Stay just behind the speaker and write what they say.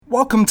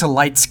Welcome to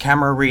Lights,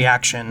 Camera,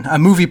 Reaction, a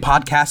movie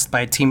podcast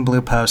by Team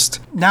Blue Post.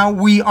 Now,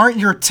 we aren't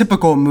your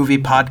typical movie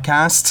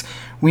podcast.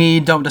 We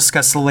don't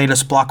discuss the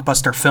latest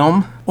blockbuster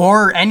film,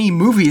 or any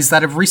movies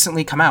that have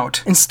recently come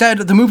out. Instead,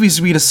 the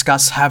movies we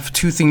discuss have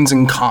two things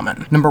in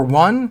common. Number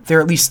one, they're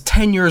at least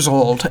 10 years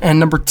old, and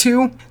number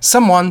two,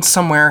 someone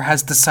somewhere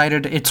has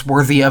decided it's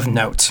worthy of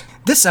note.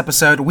 This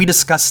episode, we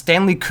discuss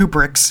Stanley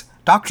Kubrick's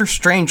Dr.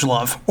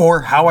 Strangelove,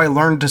 or How I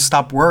Learned to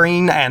Stop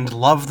Worrying and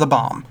Love the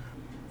Bomb.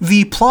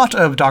 The plot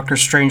of Dr.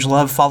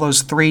 Strangelove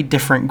follows three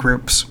different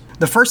groups.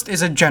 The first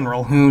is a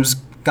general who's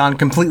gone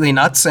completely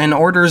nuts and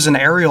orders an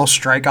aerial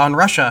strike on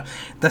Russia.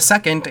 The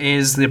second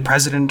is the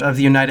President of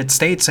the United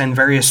States and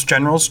various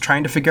generals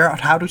trying to figure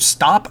out how to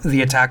stop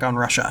the attack on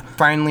Russia.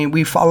 Finally,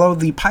 we follow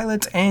the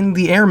pilot and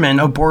the airman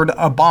aboard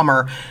a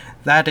bomber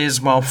that is,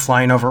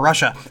 flying over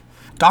Russia.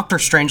 Dr.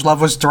 Strangelove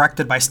was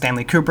directed by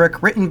Stanley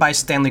Kubrick, written by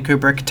Stanley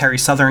Kubrick, Terry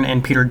Southern,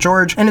 and Peter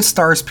George, and it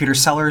stars Peter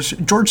Sellers,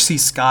 George C.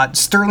 Scott,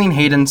 Sterling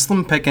Hayden,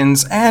 Slim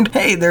Pickens, and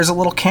hey, there's a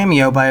little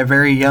cameo by a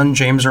very young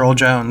James Earl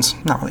Jones.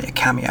 Not really a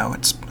cameo,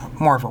 it's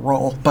more of a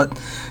role, but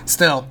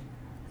still,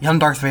 young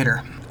Darth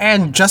Vader.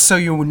 And just so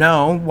you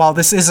know, while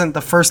this isn't the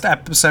first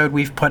episode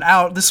we've put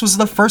out, this was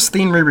the first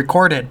thing we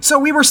recorded. So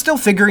we were still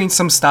figuring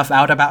some stuff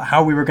out about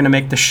how we were going to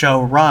make the show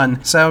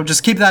run. So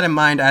just keep that in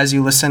mind as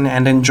you listen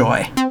and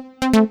enjoy.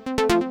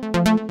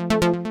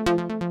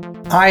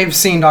 I've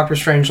seen Dr.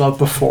 Strangelove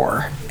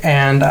before,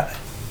 and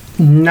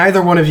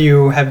neither one of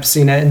you have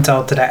seen it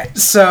until today.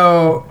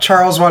 So,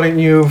 Charles, why don't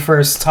you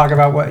first talk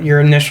about what your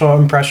initial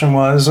impression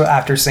was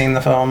after seeing the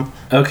film?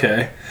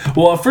 Okay.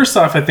 Well, first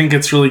off, I think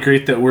it's really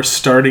great that we're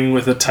starting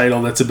with a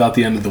title that's about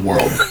the end of the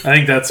world. I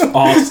think that's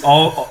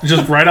all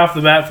just right off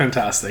the bat,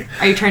 fantastic.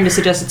 Are you trying to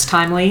suggest it's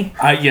timely?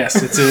 Yes,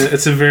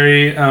 it's a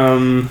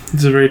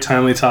very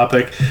timely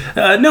topic.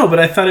 No, but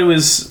I thought it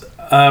was.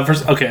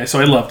 So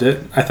I loved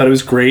it. I thought it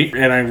was great,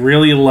 and I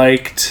really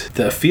liked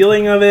the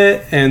feeling of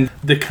it and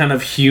the kind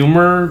of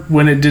humor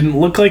when it didn't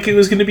look like it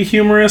was going to be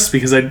humorous,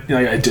 because I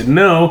didn't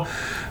know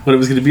what it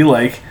was going to be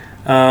like.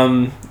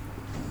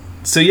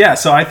 So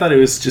I thought it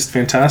was just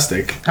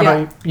fantastic. How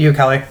about you,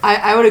 Kelly?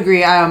 I would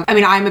agree.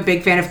 I'm a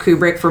big fan of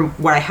Kubrick from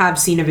what I have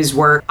seen of his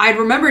work. I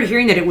remembered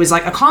hearing that it was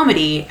like a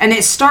comedy, and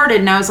it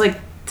started, and I was like,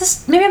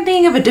 maybe I'm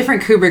thinking of a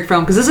different Kubrick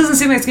film, because this doesn't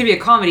seem like it's going to be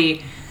a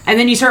comedy. And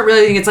then you start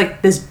realizing it's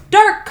like this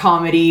dark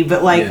comedy,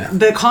 but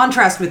the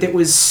contrast with it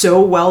was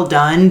so well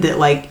done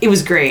that it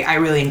was great. I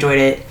really enjoyed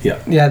it.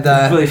 Yeah, it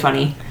was really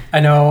funny. I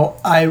know,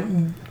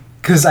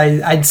 because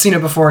I'd seen it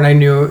before and I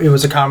knew it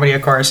was a comedy,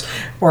 of course,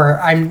 where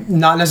I'm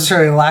not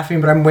necessarily laughing,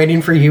 but I'm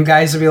waiting for you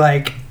guys to be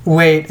like,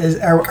 wait,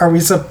 are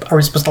we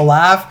supposed to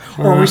laugh,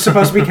 or are we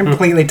supposed to be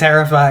completely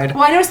terrified?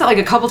 Well, I noticed that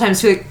a couple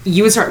times too,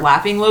 you would start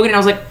laughing, Logan, and I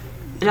was like,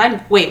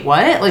 wait,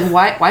 what?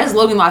 Why is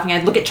Logan laughing?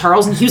 I'd look at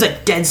Charles and he was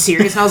dead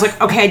serious, and I was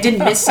like, okay, I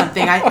didn't miss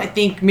something. I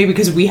think maybe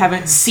because we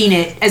haven't seen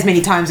it as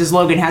many times as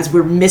Logan has,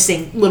 we're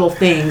missing little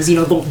things,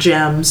 little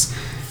gems.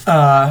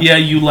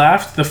 You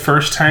laughed the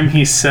first time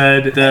he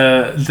said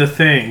the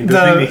thing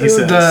that he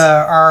says.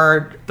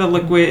 The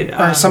liquid.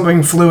 Or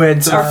something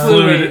fluids. Our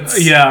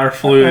fluids. Yeah, our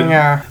fluid.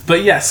 Yeah.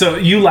 But so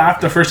you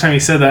laughed the first time he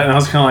said that, and I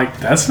was kind of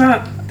like, that's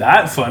not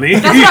that funny.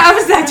 That's what I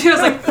was that too. I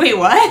was like, wait,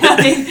 what?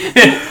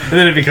 And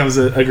then it becomes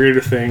a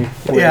greater thing.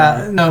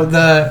 Yeah, no,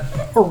 the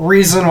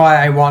reason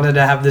why I wanted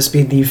to have this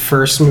be the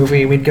first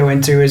movie we'd go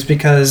into is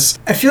because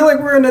I feel like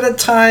we're in at a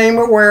time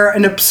where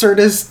an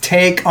absurdist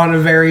take on a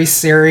very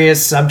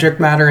serious subject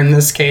matter, in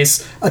this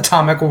case,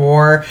 atomic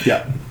war,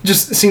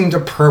 just seemed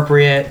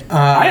appropriate.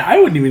 I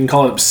wouldn't even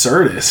call it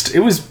absurdist.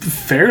 It was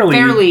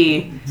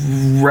fairly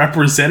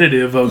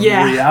representative of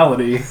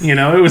reality.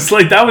 It was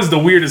that was the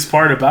weirdest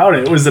part about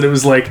it, was that it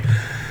was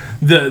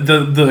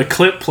the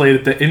clip played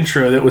at the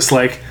intro that was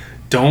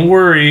don't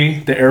worry,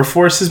 the Air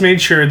Force has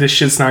made sure this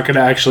shit's not going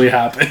to actually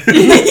happen.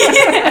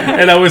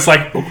 And I was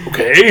like,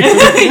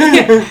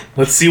 okay,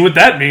 let's see what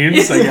that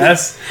means, I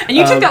guess. And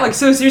you took that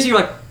so seriously, you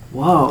were like,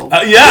 whoa.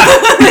 Yeah.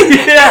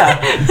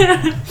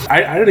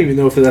 I don't even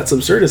know if that's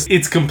absurdist.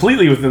 It's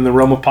completely within the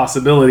realm of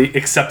possibility,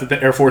 except that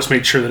the Air Force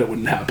made sure that it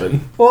wouldn't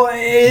happen. Well,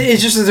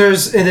 it's just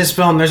that in this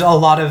film, there's a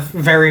lot of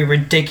very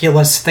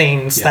ridiculous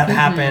things that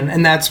happen,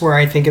 and that's where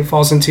I think it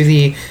falls into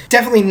the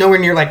definitely nowhere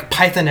near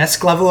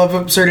Python-esque level of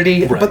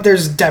absurdity, but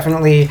there's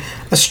definitely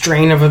a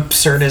strain of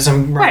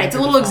absurdism. Right, it's a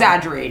little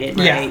exaggerated,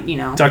 right?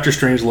 Yeah. Dr.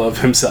 Strangelove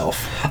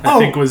himself, I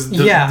think, was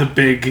the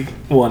big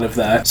one of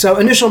that. So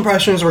initial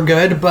impressions were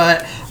good,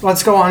 but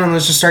let's go on and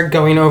let's just start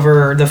going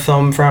over the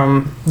film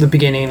from the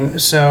beginning.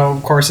 So,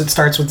 of course, it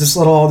starts with this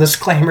little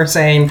disclaimer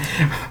saying,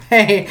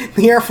 hey,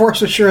 the Air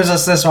Force assures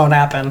us this won't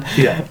happen.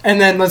 Yeah. And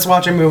then let's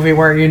watch a movie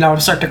where,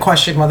 start to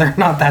question whether or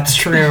not that's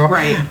true.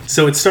 Right.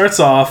 So it starts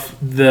off,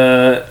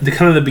 the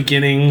kind of the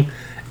beginning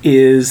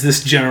is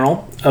this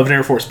general of an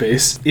Air Force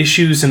base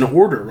issues an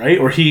order, right?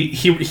 Or he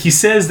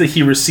says that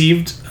he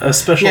received a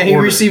special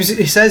order. Yeah,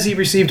 he says he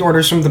received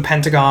orders from the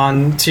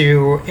Pentagon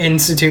to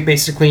institute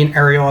basically an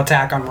aerial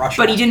attack on Russia.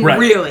 But he didn't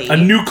really. A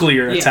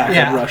nuclear attack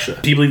on Russia.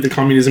 He believed that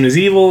communism is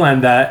evil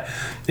and that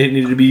it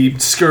needed to be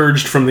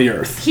scourged from the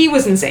earth. He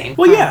was insane.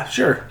 Well, yeah,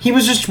 sure. He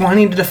was just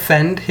wanting to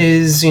defend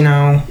his,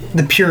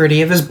 the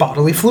purity of his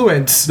bodily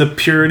fluids. The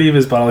purity of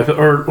his bodily,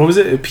 or what was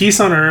it? Peace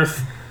on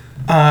earth.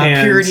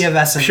 Purity of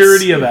essence.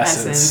 Purity of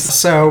essence.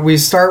 So we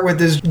start with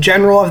this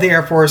general of the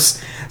Air Force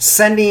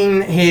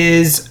sending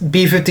his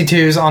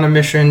B-52s on a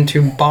mission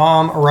to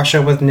bomb Russia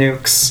with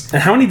nukes.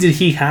 And how many did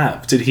he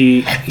have? Did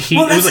he well, that's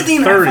it was the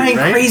thing 30, I find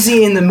right?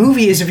 crazy in the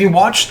movie is if you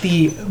watch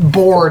the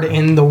board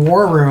in the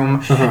war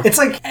room, it's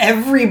like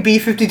every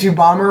B-52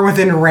 bomber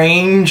within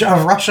range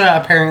of Russia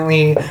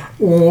apparently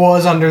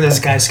was under this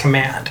guy's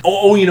command.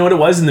 Oh, you know what it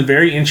was? In the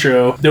very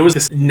intro, there was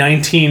this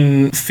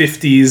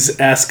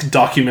 1950s-esque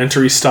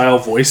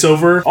documentary-style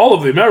voiceover. All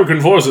of the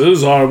American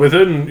forces are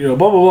within, blah,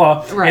 blah,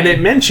 blah. Right. And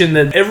it mentioned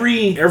that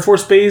every Air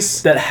Force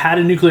base that had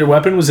a nuclear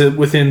weapon was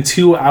within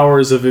 2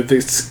 hours of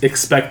its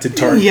expected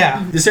target.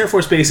 Yeah. This Air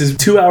Force base is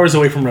 2 hours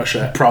away from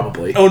Russia,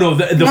 probably. Oh, no,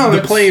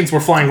 the planes were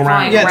flying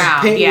around.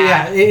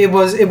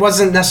 It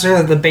wasn't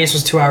necessarily that the base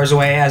was 2 hours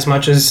away as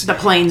much as the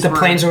planes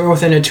were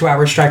within a 2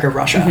 hour strike of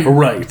Russia.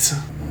 Right.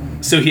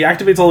 So he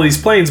activates all of these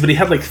planes, but he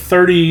had like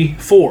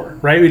 34,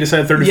 right? We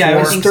decided 34. Yeah, it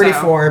was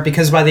 34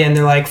 because by the end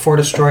they're like 4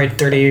 destroyed,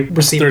 30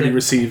 received 30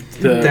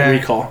 received the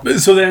recall.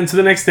 So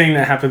the next thing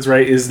that happens,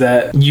 right, is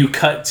that you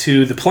cut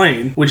to the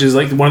plane, which is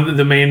like one of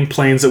the main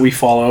planes that we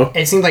follow.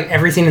 It seemed like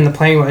everything in the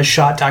plane was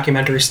shot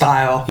documentary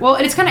style. Well,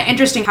 it's kind of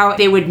interesting how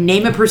they would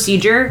name a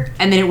procedure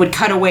and then it would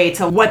cut away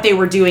to what they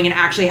were doing and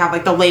actually have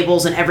like the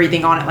labels and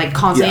everything on it like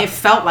constantly. Yeah. It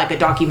felt like a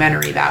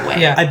documentary that way.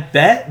 Yeah. I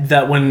bet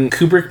that when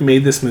Kubrick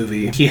made this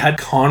movie, he had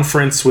conference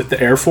with the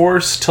Air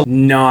Force to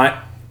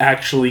not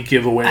actually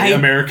give away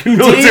American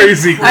military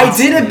secrets. I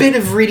did a bit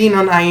of reading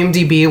on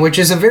IMDb, which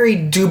is a very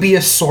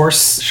dubious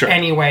source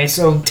anyway,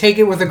 so take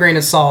it with a grain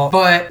of salt.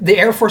 But the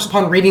Air Force,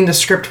 upon reading the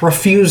script,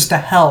 refused to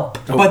help.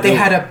 But they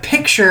had a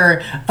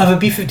picture of a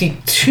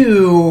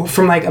B-52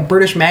 from like a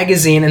British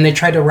magazine, and they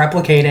tried to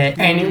replicate it,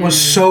 and it was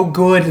so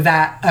good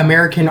that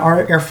American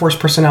Air Force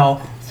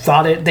personnel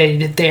thought they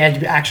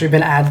had actually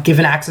been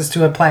given access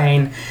to a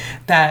plane,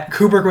 that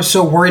Kubrick was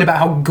so worried about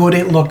how good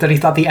it looked that he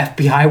thought the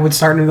FBI would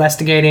start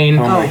investigating.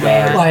 Oh my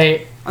God.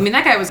 Like, I mean,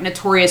 that guy was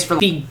notorious for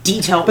being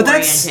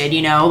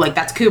detail-oriented, like,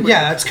 that's Kubrick.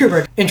 Yeah, that's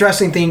Kubrick.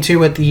 Interesting thing, too,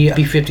 with the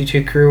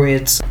B-52 crew,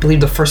 it's, I believe,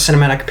 the first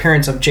cinematic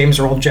appearance of James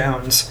Earl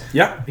Jones.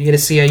 Yeah. You get to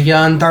see a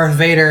young Darth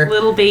Vader.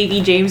 Little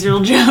baby James Earl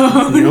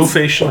Jones. No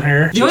facial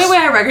hair. The only way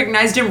I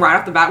recognized him right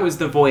off the bat was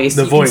the voice.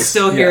 The voice. Can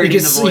still hear it in the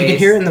voice. You can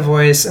hear it in the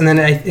voice, and then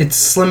it's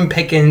Slim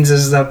Pickens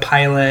as the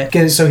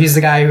pilot. So he's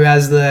the guy who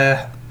has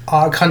the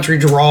country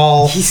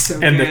drawl. He's so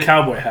and good. the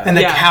cowboy hat. And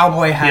the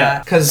cowboy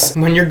hat. Because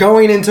when you're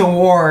going into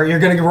war, you're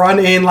going to run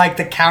in like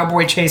the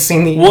cowboy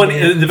chasing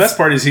the the best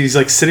part is he's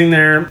like sitting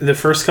there, the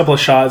first couple of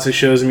shots, it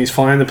shows him he's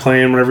flying the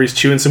plane whenever he's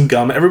chewing some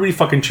gum. Everybody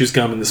fucking chews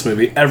gum in this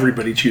movie.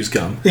 Everybody chews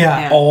gum.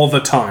 Yeah. All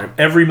the time.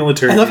 Every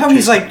military. I love how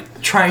he's like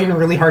trying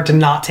really hard to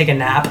not take a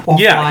nap while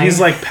flying. He's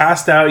like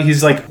passed out.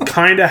 He's like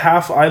kind of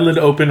half eyelid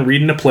open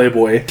reading a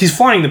Playboy. He's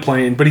flying the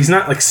plane, but he's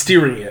not like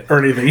steering it or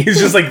anything. He's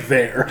just like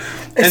there.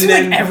 It seemed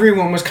like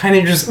everyone was kind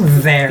of just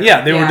there. Yeah,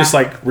 they were just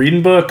like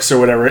reading books or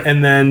whatever.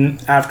 And then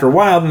after a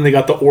while, then they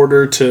got the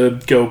order to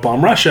go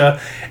bomb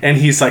Russia. And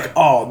he's like,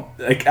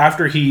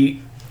 after he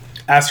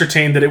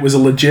ascertained that it was a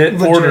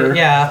legit order,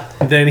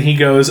 then he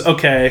goes,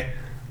 okay,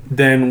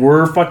 then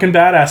we're fucking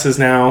badasses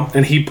now.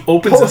 And he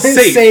opens a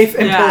safe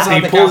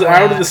and pulls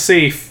out of the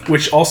safe,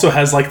 which also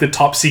has like the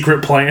top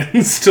secret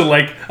plans to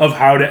like of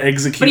how to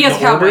execute. But he has the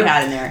a cowboy order.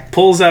 hat in there.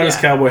 Pulls out his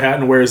cowboy hat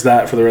and wears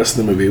that for the rest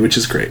of the movie, which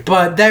is great.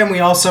 But then we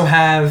also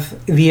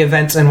have the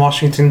events in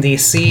Washington,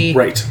 D.C.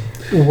 Right.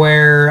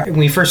 Where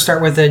we first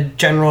start with a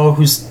general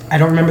who's, I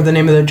don't remember the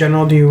name of the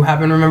general. Do you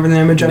happen to remember the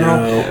name of the general?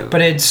 No.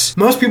 But it's,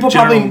 most people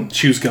General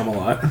chews gum a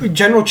lot.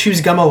 General Chews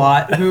Gum a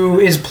lot,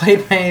 who is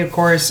played by, of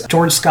course,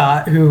 George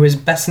Scott, who is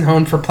best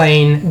known for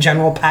playing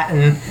General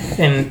Patton.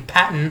 And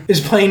Patton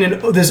is playing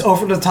this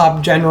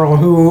over-the-top general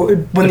who,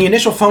 when the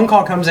initial phone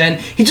call comes in,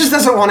 he just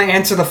doesn't want to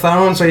answer the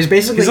phone, so he's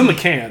basically... He's on the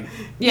can.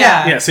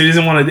 Yeah, so he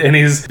doesn't want to, and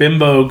his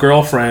bimbo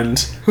girlfriend,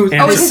 who's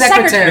his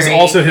secretary, is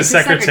also his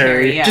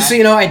secretary. Yeah. Just so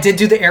you know, I did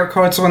do the air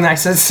quotes when I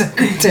said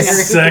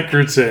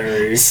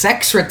secretary.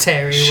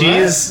 Secretary.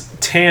 She's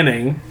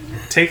tanning,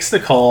 takes the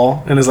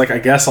call, and is like, I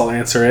guess I'll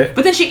answer it.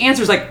 But then she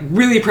answers like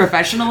really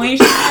professionally. She's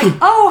like,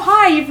 oh,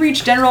 hi, you've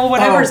reached General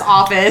whatever's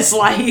office.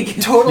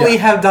 Like, totally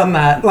have done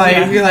that.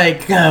 Like, you're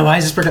like, why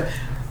is this...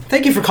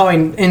 Thank you for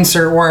calling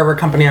insert wherever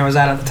company I was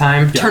at the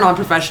time. Turn on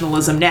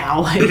professionalism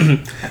now.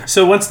 Like.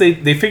 So once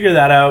they figure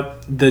that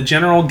out, the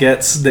general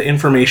gets the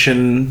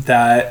information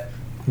that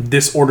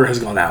this order has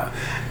gone out.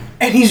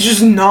 And he's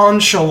just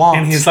nonchalant.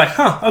 And he's like,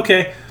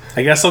 okay,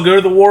 I guess I'll go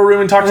to the war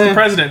room and talk to the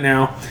president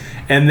now.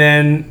 And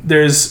then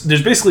there's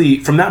basically,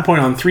 from that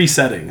point on, 3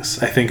 settings,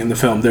 I think, in the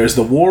film. There's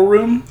the war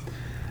room,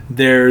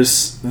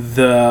 there's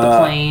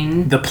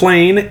the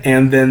plane,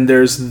 and then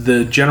there's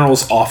the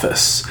general's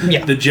office.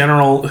 Yeah. The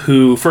general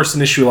who first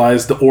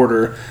initialized the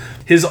order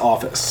his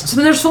office. So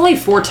then there's only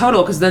 4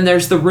 total, because then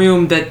there's the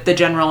room that the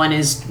general and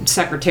his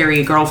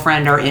secretary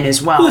girlfriend are in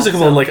as well. There's a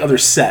couple of like other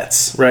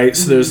sets, right?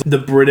 So there's the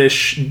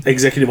British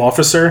executive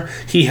officer.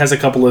 He has a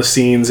couple of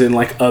scenes in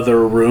like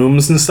other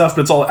rooms and stuff,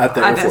 but it's all at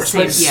the Air Force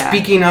Base.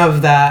 Speaking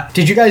of that,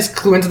 did you guys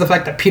clue into the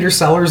fact that Peter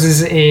Sellers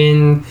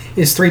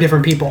is 3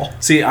 different people?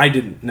 See, I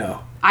didn't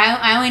know.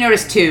 I only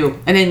noticed 2,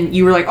 and then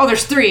you were like, "Oh,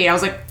 there's 3." I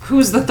was like,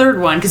 "Who's the third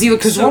one?" Because he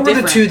looks so different. What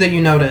were the 2 that you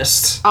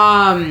noticed?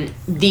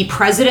 The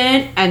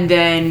president and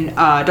then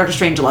Dr.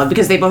 Strangelove,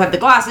 because they both have the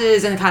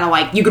glasses and kind of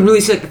like you could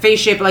really see like the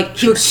face shape. Like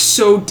he looks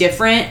so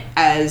different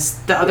as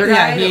the other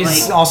guy. Yeah,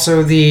 he's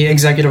also the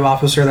executive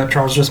officer that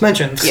Charles just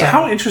mentioned. So. Yeah.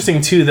 How interesting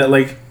too that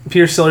like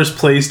Peter Sellers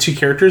plays 2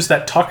 characters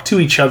that talk to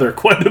each other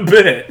quite a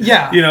bit.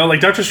 Yeah, you know,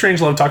 like Dr.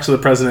 Strangelove talks to the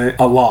president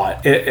a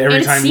lot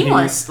every time.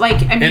 It's seamless.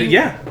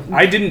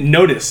 I didn't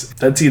notice.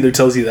 That either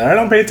tells you that I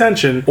don't pay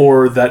attention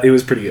or that it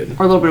was pretty good,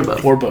 or a little bit of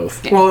both, or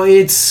both. Yeah. Well,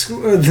 it's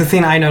the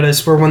thing I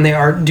noticed where when they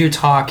do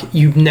talk,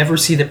 you never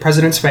see the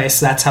president's face.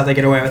 That's how they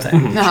get away with it.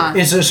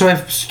 Mm-hmm. So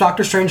if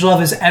Dr.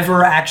 Strangelove is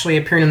ever actually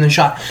appearing in the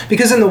shot,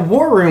 because in the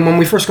war room, when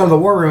we first go to the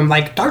war room,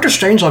 like Dr.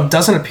 Strangelove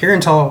doesn't appear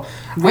until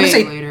way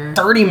later.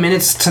 30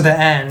 minutes to the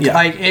end. Yeah.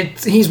 Like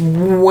he's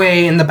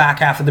way in the back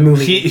half of the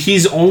movie.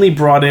 He's only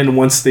brought in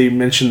once they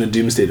mention the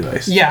Doomsday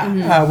Device.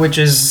 Yeah, which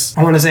is,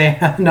 I want to say,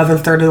 another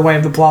third of the way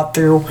of the plot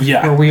through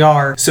where we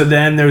are. So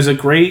then there's a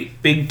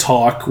great big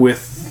talk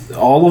with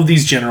all of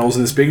these generals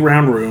in this big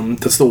round room.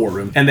 That's the war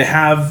room. And they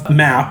have a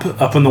map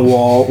up on the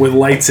wall with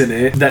lights in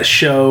it that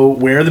show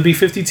where the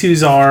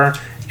B-52s are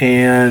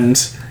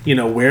and... you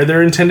know, where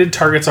their intended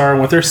targets are and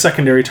what their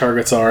secondary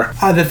targets are.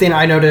 The thing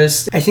I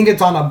noticed, I think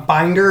it's on a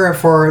binder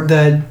for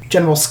the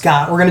General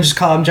Scott. We're going to just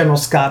call him General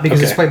Scott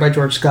because it's played by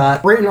George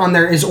Scott. Written on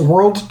there is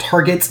World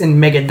Targets and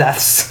Mega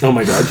Deaths. Oh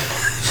my god.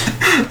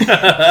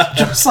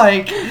 Just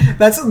like,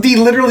 that's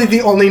literally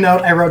the only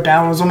note I wrote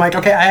down was I'm like,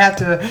 okay, I have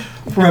to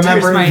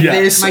remember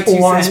this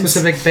one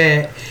specific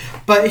bit.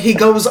 But he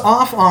goes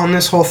off on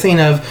this whole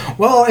thing of,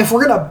 well, if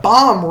we're going to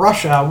bomb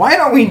Russia, why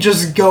don't we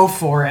just go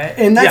for it?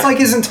 And that's like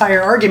his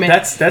entire argument.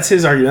 That's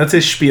his argument. That's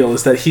his spiel,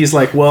 is that he's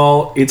like,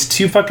 well, it's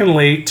too fucking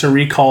late to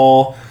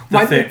recall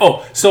the thing.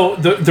 Oh, so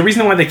the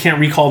reason why they can't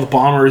recall the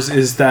bombers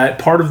is that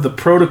part of the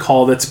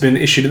protocol that's been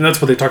issued, and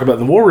that's what they talk about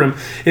in the war room,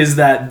 is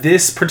that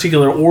this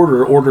particular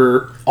order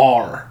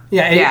R.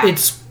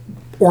 It's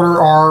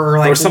Order R or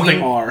like or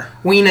something R.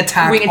 Wing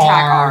Attack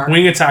R.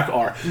 Wing Attack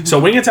R. Mm-hmm.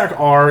 So Wing Attack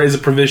R is a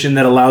provision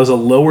that allows a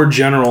lower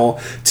general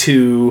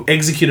to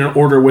execute an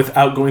order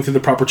without going through the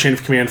proper chain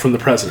of command from the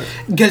president.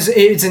 Because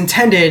it's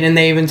intended, and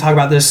they even talk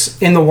about this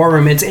in the war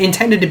room, it's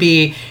intended to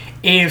be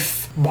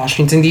if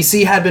Washington,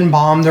 D.C. had been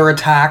bombed or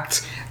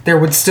attacked, there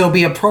would still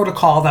be a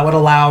protocol that would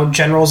allow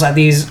generals at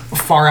these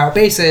far out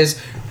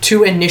bases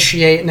to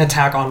initiate an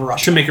attack on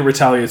Russia. To make a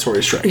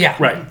retaliatory strike. Yeah.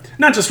 Right.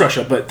 Not just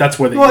Russia, but that's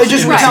where they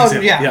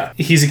yeah.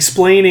 He's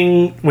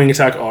explaining Wing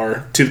Attack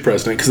R to the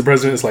president, because the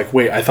president is like,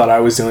 wait, I thought I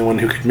was the only one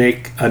who could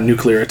make a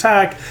nuclear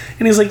attack.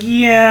 And he's like,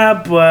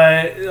 yeah,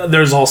 but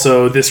there's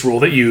also this rule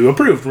that you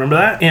approved. Remember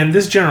that? And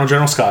this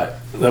General Scott,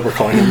 that we're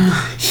calling him,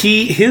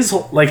 his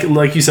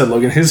like you said,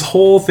 Logan, his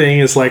whole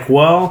thing is like,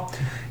 well,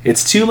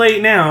 it's too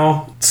late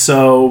now,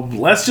 so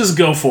let's just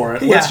go for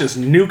it. Yeah. Let's just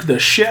nuke the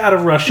shit out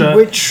of Russia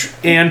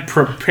and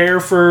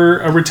prepare for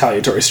a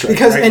retaliatory strike.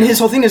 Because his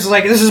whole thing is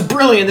like, this is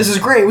brilliant, this is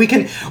great. We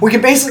can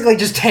basically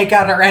just take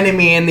out our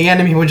enemy, and the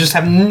enemy would just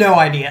have no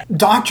idea.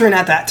 Doctrine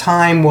at that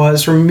time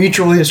was for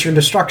mutual assured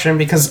destruction,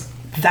 because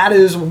that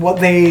is what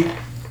they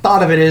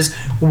thought of it as.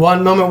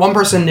 One moment one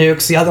person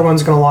nukes, the other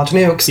one's going to launch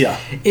nukes. Yeah.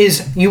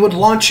 Is you would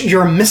launch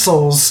your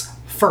missiles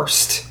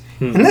first.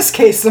 In this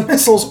case, the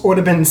missiles would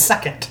have been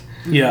second.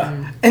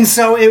 Yeah. And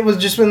so it was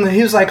just when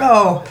he was like,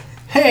 oh,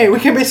 hey,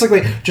 we can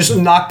basically just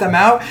knock them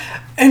out.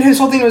 And his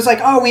whole thing was like,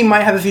 oh, we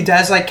might have a few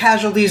deaths. Like,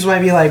 casualties might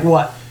be like,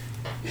 what,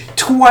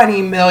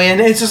 20 million?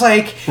 It's just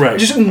like,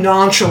 just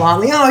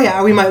nonchalantly, oh,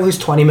 yeah, we might lose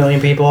 20 million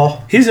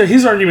people.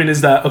 His argument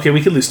is that, okay,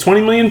 we could lose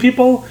 20 million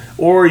people,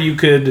 or you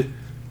could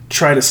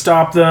try to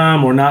stop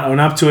them, or not own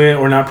up to it,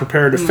 or not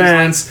prepare a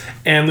defense,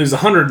 and lose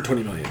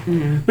 120 million.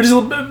 Mm-hmm. Which is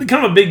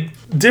kind of a big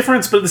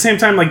difference, but at the same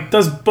time, like,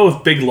 does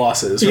both big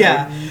losses. Right?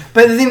 Yeah.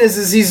 But the thing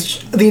is he's,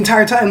 the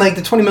entire time, like,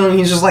 the 20 million,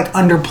 he's just, like,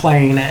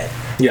 underplaying it.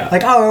 Yeah.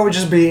 Like, oh, it would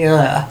just be,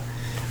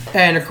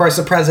 And, of course,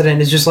 the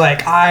president is just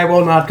like, I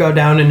will not go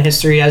down in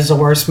history as the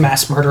worst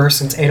mass murderer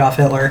since Adolf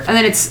Hitler. And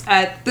then it's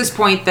at this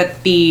point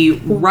that the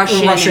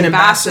Russian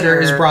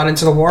ambassador is brought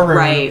into the war room.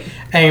 Right.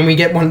 And we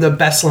get one of the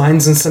best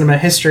lines in cinema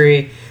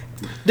history.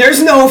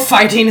 There's no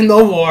fighting in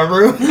the war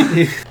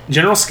room.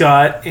 General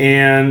Scott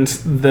and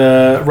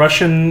the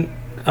Russian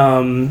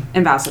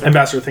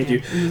ambassador, thank you.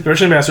 The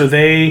Russian ambassador,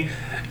 they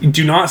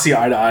do not see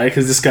eye to eye,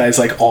 because this guy's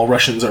like, all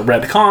Russians are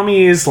red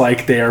commies,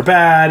 like, they are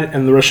bad,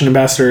 and the Russian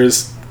ambassador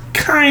is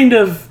kind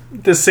of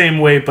the same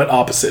way, but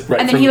opposite, right?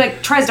 And then he,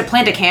 like, tries to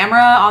plant a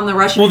camera on the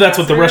Russian ambassador. That's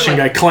what the Russian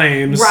guy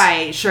claims.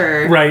 Right,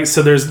 sure. Right,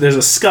 so there's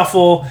a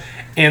scuffle,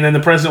 and then the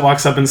president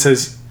walks up and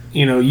says,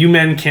 you know, you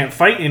men can't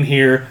fight in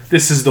here.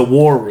 This is the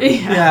war room.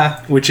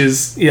 Yeah. Which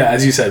is,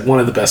 as you said,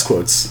 one of the best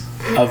quotes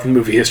of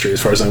movie history,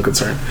 as far as I'm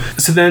concerned.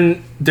 So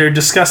then they're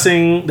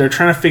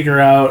trying to figure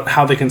out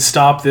how they can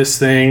stop this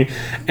thing,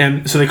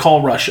 and so they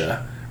call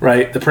Russia.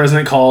 Right, the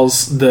president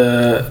calls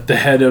the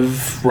head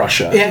of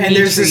Russia. Yeah, and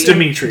there's this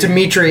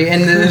Dmitry,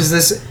 and there's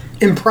this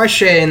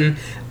impression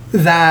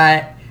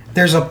that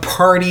there's a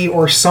party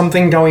or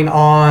something going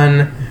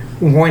on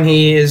when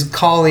he is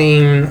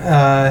calling.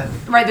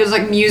 Right, there's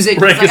like music.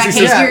 Right, because he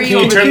says,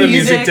 "Can you turn the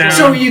music down?"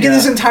 So you get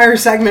this entire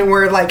segment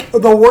where like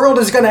the world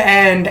is going to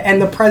end,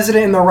 and the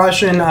president and the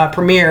Russian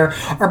premier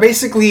are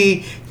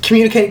basically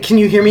communicating. Can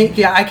you hear me?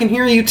 Yeah, I can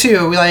hear you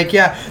too. Like,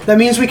 yeah, that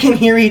means we can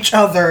hear each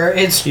other.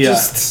 It's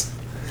just.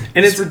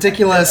 And it's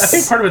ridiculous. I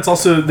think part of it's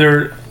also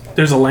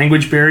there's a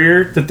language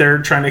barrier that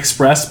they're trying to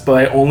express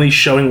by only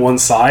showing one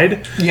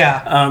side.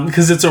 Yeah.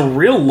 Because it's a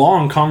real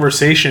long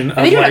conversation.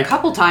 They do it a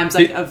couple times,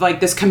 of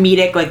this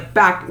comedic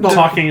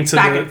talking to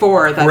back and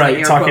forth.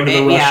 Talking to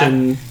the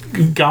Russian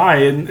guy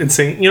and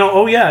saying,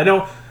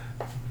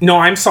 no,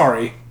 I'm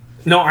sorry.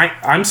 No,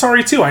 I'm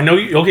sorry too. I know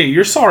you. Okay,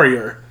 you're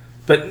sorrier.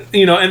 But,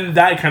 and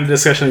that kind of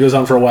discussion goes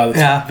on for a while.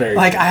 That's very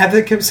I have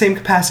the same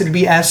capacity to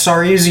be as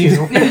sorry as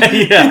you.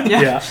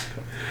 yeah.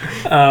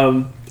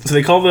 So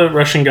they call the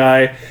Russian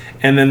guy,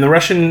 and then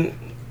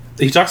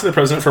he talks to the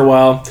president for a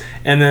while,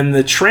 and then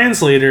the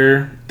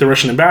translator, the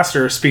Russian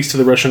ambassador, speaks to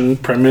the Russian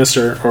prime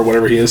minister, or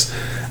whatever he is.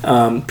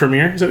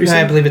 Premier, is that what you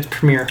said? I believe it's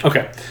premier.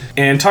 Okay.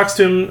 And talks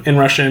to him in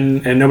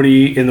Russian, and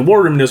nobody in the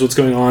war room knows what's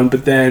going on,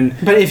 but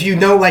if you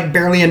know,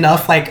 barely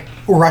enough,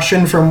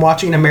 Russian from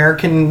watching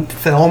American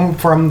film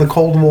from the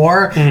Cold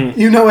War,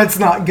 you know it's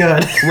not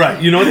good. Right,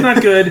 you know it's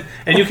not good,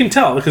 and you can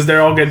tell because they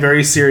all get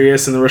very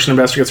serious, and the Russian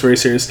ambassador gets very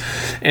serious,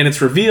 and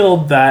it's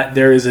revealed that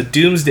there is a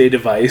doomsday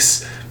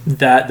device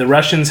that the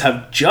Russians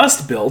have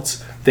just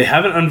built. They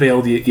haven't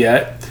unveiled it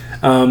yet.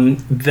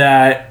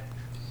 That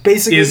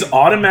basically is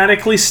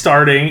automatically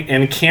starting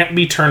and can't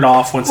be turned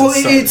off once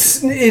it's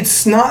started.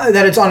 It's not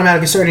that it's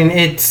automatically starting.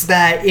 It's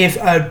that if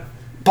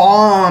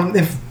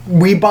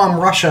we bomb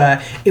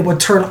Russia, it would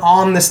turn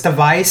on this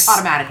device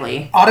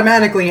automatically,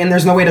 and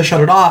there's no way to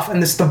shut it off.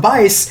 And this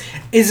device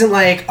isn't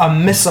like a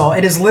missile.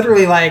 It is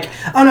literally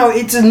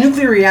it's a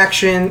nuclear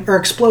reaction or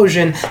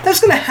explosion that's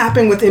going to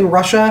happen within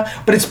Russia,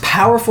 but it's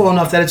powerful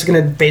enough that it's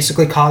going to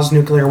basically cause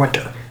nuclear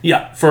winter.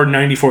 Yeah, for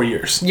 94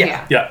 years.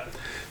 Yeah.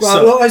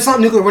 Well, it's not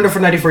nuclear winter for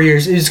 94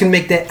 years. It's going to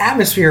make the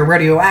atmosphere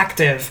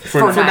radioactive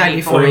for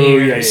 94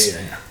 years.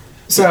 Yeah.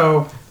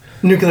 So,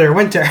 nuclear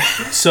winter.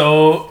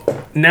 So,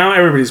 now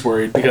everybody's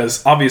worried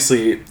because,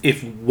 obviously,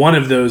 if one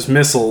of those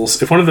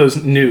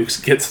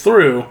nukes gets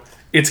through,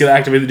 it's going to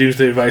activate the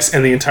doomsday device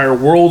and the entire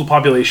world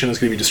population is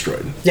going to be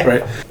destroyed. Yeah.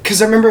 Right?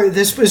 Because I remember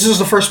this is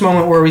the first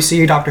moment where we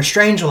see Dr.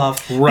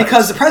 Strangelove. Right.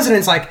 Because the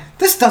president's like,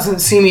 this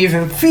doesn't seem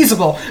even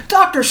feasible.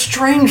 Dr.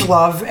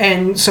 Strangelove.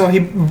 And so he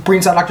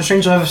brings out Dr.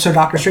 Strangelove so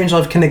Dr.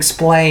 Strangelove can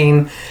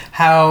explain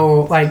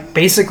how,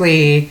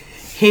 basically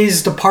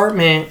his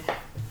department,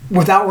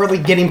 without really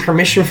getting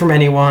permission from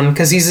anyone,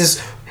 because he's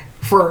this,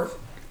 for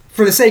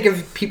the sake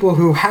of people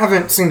who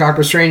haven't seen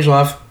Dr.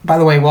 Strangelove, by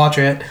the way, watch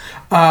it.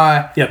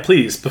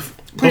 Please.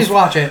 Please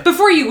watch it.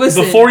 Before you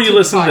listen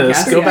to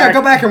this, go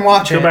back and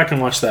watch it. Go back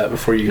and watch that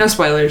before you... No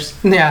spoilers.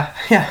 Yeah,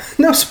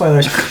 no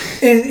spoilers.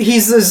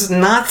 He's a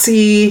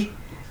Nazi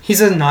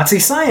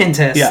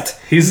scientist. Yeah,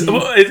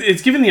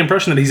 it's given the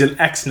impression that he's an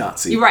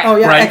ex-Nazi. Right. Oh,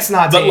 yeah,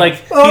 ex-Nazi. But,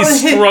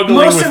 he's struggling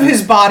most of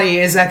his body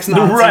is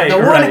ex-Nazi. Right,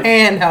 one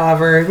hand,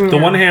 however... The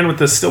one hand with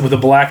the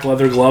black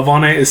leather glove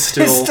on it is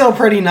still... It's still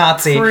pretty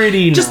Nazi.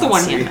 Just the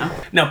one hand, though.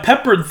 Now,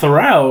 peppered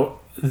throughout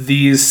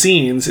these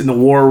scenes in the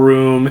war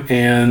room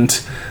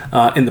and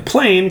in the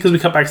plane, because we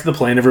cut back to the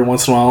plane every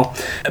once in a while,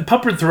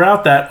 peppered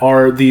throughout that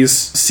are these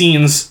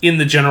scenes in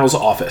the general's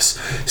office.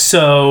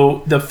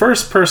 So the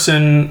first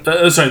person,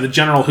 the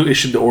general who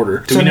issued the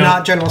order. So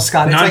not General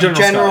Scott, it's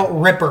General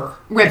Ripper.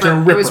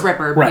 It was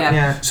Ripper. Right.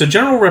 Yeah. So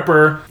General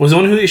Ripper was the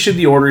one who issued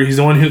the order. He's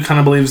the one who kind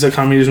of believes that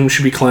communism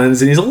should be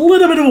cleansed, and he's a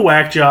little bit of a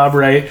whack job,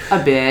 right?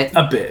 A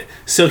bit.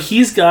 So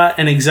he's got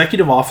an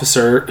executive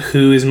officer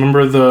who is a member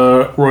of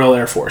the Royal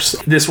Air Force.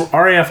 This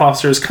RAF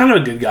officer is kind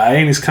of a good guy,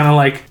 and he's kind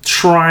of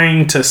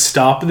trying to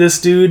stop this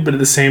dude, but at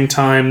the same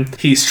time,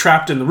 he's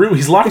trapped in the room.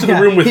 He's locked in the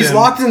room with him. He's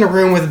locked in a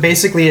room with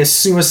basically a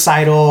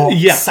suicidal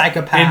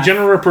psychopath. And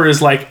General Ripper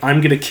is like, I'm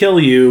going to kill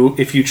you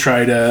if you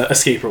try to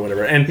escape or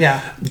whatever. And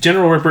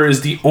General Ripper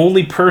is the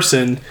only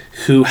person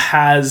who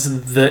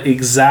has the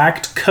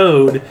exact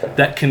code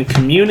that can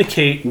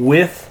communicate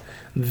with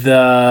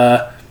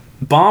the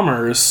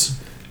bombers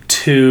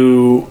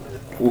to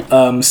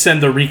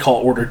send the recall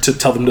order to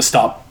tell them to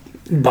stop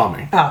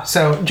bombing.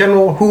 So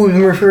General, who we've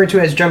been referring to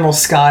as General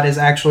Scott, is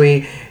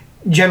actually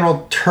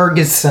General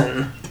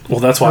Turgidson. Well,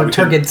 that's why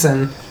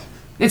Turgidson.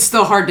 It's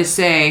still hard to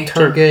say.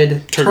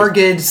 Turgidson.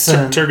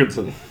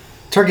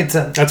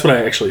 That's what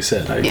I actually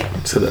said. I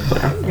said that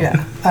there.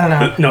 Yeah, I don't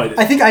know. No, I didn't.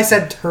 I think I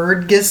said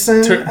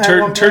Turgidson.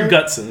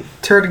 Turgutson.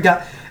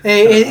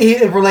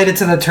 Related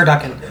to the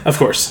turducken. Of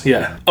course,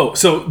 yeah. Oh,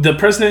 so the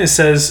president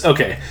says,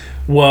 okay,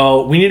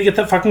 well, we need to get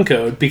that fucking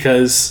code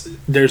because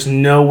there's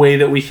no way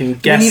that we can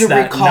guess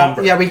that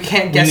number. Yeah, we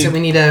can't guess it. We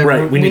need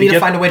to. We need to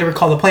find a way to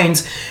recall the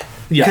planes.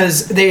 Yeah.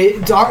 Because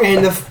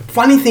and the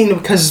funny thing,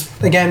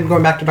 because again,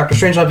 going back to Dr.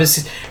 Strangelove,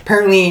 is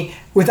apparently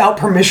without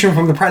permission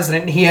from the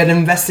president, he had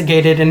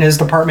investigated in his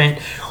department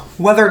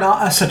whether or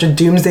not such a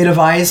doomsday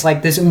device,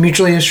 like this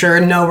mutually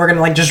assured, no, we're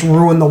gonna like just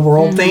ruin the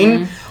world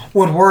thing,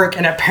 would work.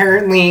 And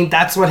apparently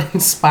that's what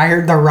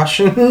inspired the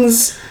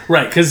Russians.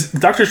 Right, because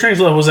Dr.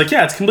 Strangelove was like,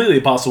 yeah, it's completely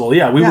possible.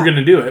 Yeah, we were going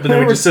to do it, but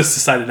then we just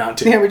decided not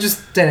to. Yeah, we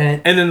just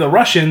didn't. And then the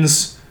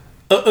Russians,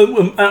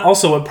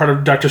 also what part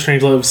of Dr.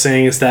 Strangelove is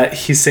saying is that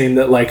he's saying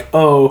that, like,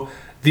 oh,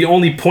 the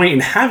only point in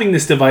having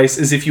this device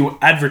is if you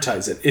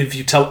advertise it, if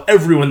you tell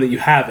everyone that you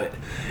have it.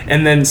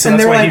 And then, so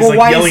that's why he's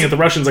like yelling at the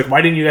Russians, like,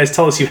 why didn't you guys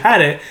tell us you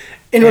had it?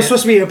 And it was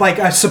supposed to be like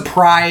a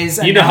surprise.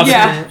 You know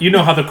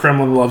how the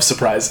Kremlin loves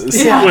surprises.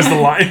 Was the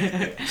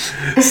line.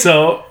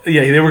 So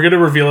they were going to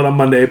reveal it on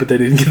Monday, but they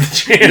didn't get the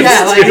chance.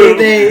 Yeah, like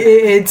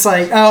it's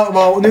like, oh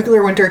well,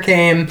 nuclear winter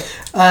came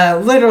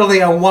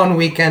literally a 1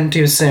 weekend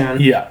too soon.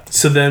 Yeah.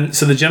 So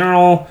the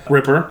General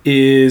Ripper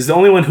is the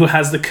only one who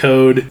has the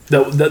code,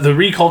 the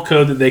recall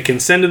code that they can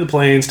send to the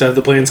planes to have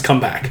the planes come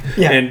back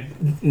and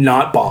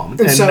not bomb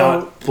and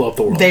not blow up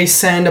the world. They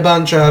send a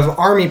bunch of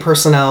army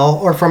personnel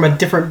or from a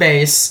different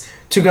base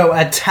to go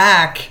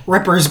attack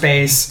Ripper's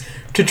base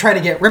to try to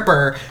get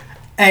Ripper.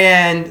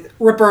 And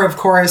Ripper, of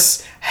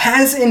course,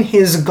 has in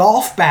his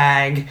golf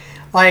bag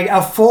like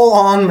a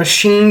full-on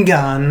machine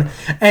gun,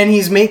 and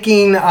he's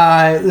making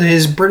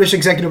his British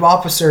executive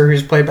officer,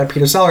 who's played by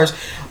Peter Sellers,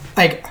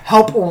 like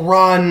help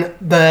run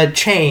the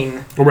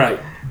chain. Right.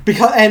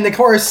 And of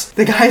course,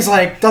 the guy's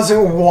like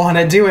doesn't want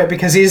to do it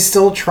because he's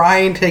still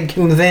trying to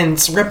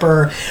convince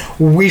Ripper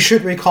we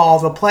should recall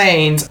the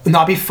planes,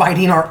 not be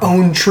fighting our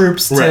own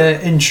troops to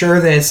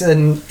ensure this.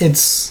 And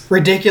it's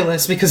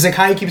ridiculous because the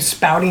guy keeps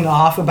spouting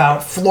off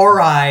about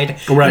fluoride.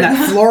 Right. And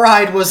that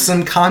fluoride was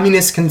some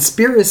communist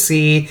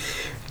conspiracy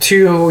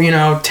to,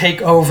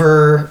 take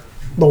over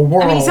the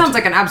world. I mean, he sounds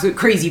like an absolute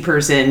crazy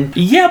person.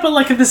 Yeah, but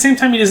like at the same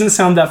time, he doesn't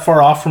sound that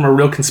far off from a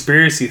real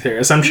conspiracy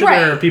theorist. I'm sure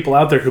there are people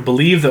out there who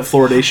believe that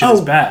fluoridation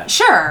is bad.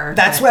 Sure.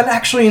 That's what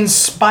actually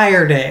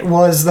inspired it,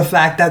 was the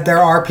fact that there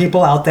are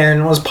people out there,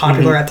 and it was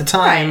popular at the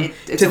time,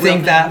 to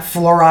think that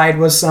fluoride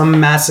was some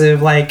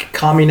massive, like,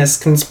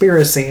 communist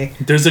conspiracy.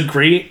 There's a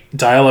great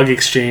dialogue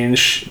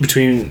exchange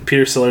between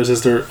Peter Sellers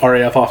as the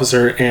RAF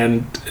officer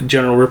and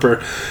General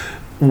Ripper,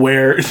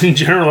 where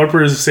General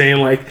Ripper is saying,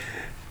 like,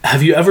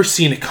 have you ever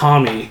seen a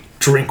commie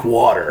drink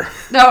water?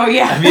 Oh,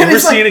 yeah. Have you ever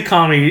seen a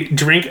commie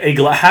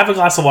have a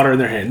glass of water in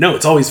their hand? No,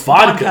 it's always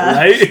vodka.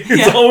 Right?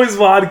 It's always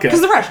vodka.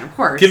 Because the Russian, of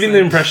course. Giving the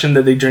impression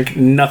that they drink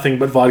nothing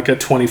but vodka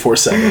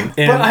 24/7.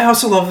 But I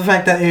also love the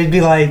fact that it would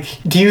be like,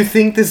 do you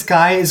think this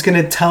guy is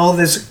going to tell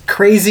this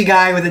crazy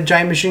guy with a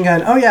giant machine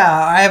gun, oh yeah,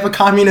 I have a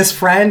communist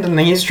friend and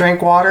he's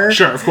drank water?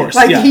 Sure, of course.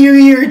 Like,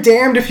 you're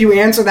damned if you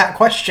answer that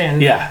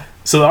question. Yeah.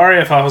 So the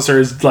RAF officer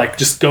is like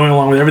just going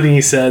along with everything he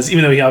says,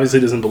 even though he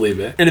obviously doesn't believe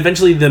it. And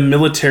eventually the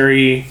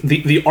military,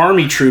 the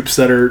army troops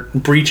that are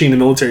breaching the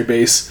military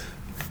base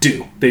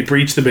do. They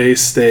breach the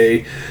base.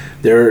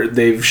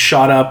 They've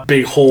shot up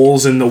big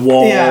holes in the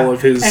wall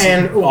of his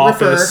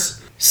office.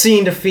 Ripper,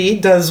 seeing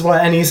defeat, does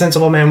what any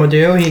sensible man would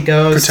do. He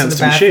goes to the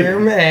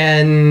bathroom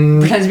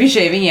and pretends to be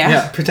shaving.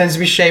 Pretends to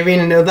be shaving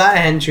and know that,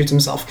 and shoots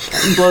himself.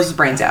 And blows his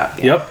brains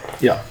out. Yep.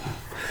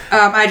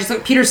 I just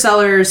looked. Peter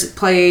Sellers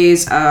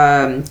plays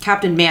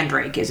Captain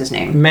Mandrake. Is his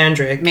name?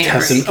 Mandrake.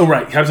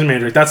 Captain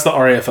Mandrake. That's the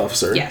RAF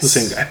officer. Yes, the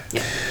same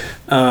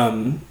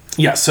guy.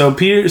 Yeah. So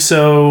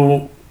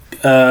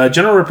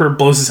General Ripper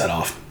blows his head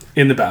off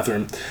in the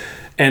bathroom,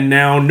 and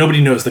now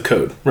nobody knows the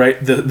code. Right.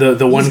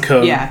 The one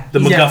code. Yeah. The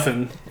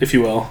MacGuffin, if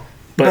you will.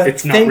 But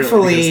it's not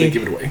thankfully, really because they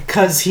give it away.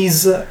 Because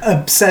he's an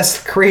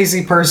obsessed,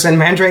 crazy person.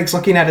 Mandrake's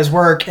looking at his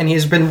work, and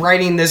he's been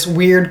writing this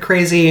weird,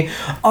 crazy... it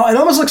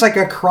almost looks like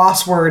a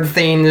crossword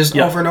thing just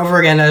over and over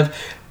again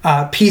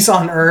of peace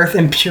on earth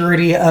and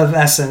purity of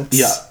essence.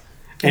 Yeah.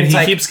 And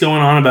he keeps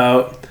going on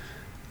about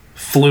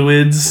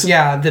fluids.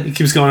 Yeah. He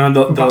keeps going on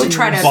the bodily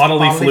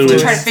fluids. To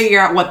try to figure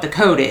out what the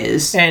code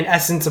is. And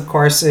essence, of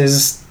course,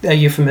 is a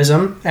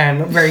euphemism,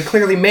 and very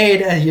clearly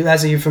made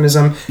as a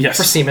euphemism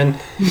for semen.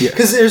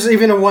 Because there's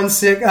even one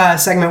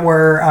segment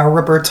where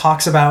Ripper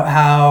talks about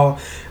how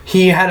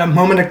he had a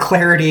moment of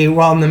clarity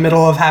while in the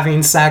middle of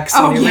having sex,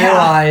 and he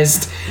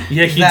realized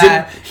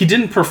he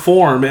didn't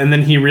perform, and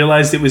then he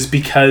realized it was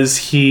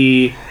because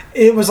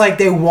it was like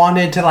they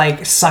wanted to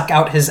like suck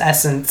out his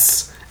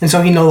essence. And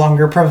so he no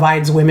longer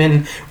provides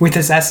women with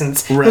his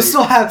essence. Right.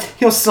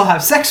 He'll still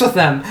have sex with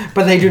them,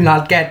 but they do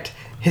not get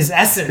his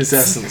essence. His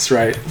essence,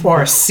 right.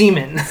 Or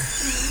semen.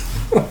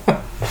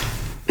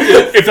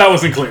 If that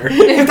wasn't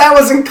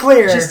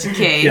clear. Just in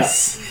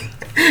case.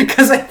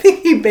 Because I think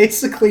he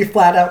basically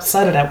flat out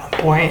said it at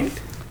one point.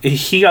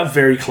 He got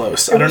very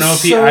close. I don't know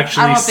if he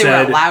actually said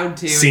they were allowed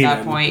to semen. At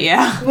that point,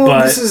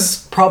 Well, this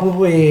is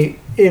probably...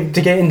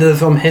 to get into the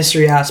film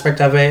history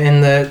aspect of it,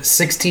 in the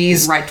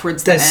 60s, right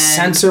towards the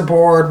censor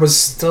board was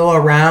still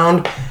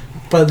around.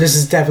 but this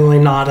is definitely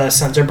not a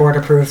censor board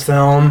approved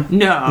film.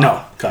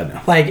 No, God no.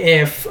 Like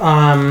if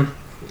what's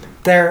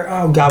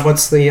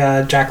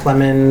the Jack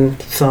Lemmon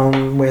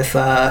film with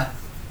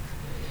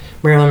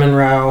Marilyn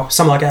Monroe?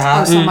 Some Like It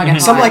Hot. Some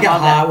Like It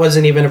Hot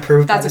wasn't even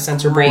approved by the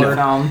censor board.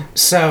 Film.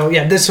 So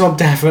yeah, this film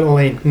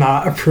definitely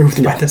not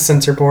approved by the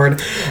censor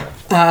board.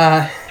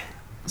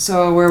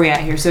 So where are we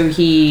at here? So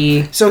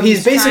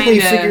he's basically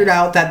figured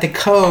out that the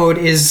code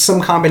is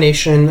some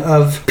combination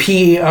of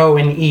P, O,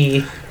 and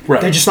E. Right.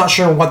 They're just not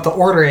sure what the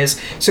order is.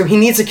 So he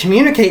needs to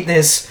communicate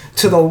this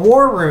to the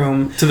war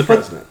room. To the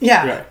president.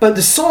 Yeah. Right. But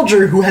the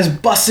soldier who has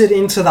busted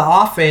into the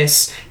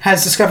office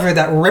has discovered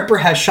that Ripper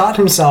has shot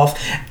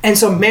himself. And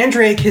so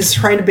Mandrake is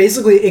trying to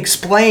basically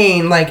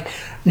explain, like,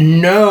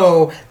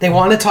 no, they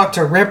want to talk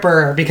to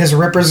Ripper because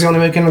Ripper's the only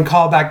one who can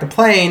call back the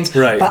planes.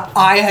 Right. But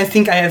I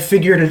think I have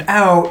figured it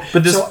out.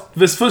 But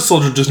this foot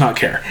soldier does not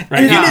care.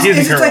 Right?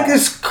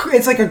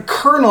 It's like a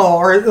colonel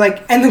or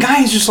like, and the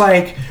guy is just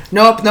like,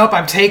 nope,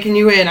 I'm taking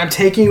you in.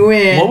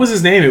 What was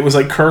his name? It was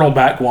like Colonel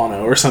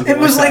Batguano or something. It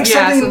was like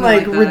something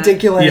like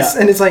ridiculous,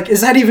 yeah. And it's like,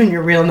 is that even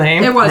your real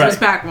name? It was. Right. It was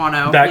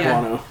Batguano.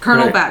 Batguano. Yeah.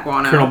 Colonel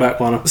Batguano. Colonel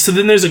Batguano. So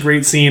then there's a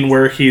great scene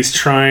where he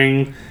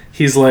finally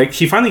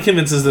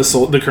convinces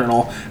the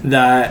colonel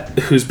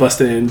who's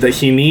busted in that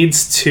he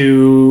needs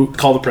to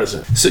call the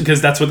president.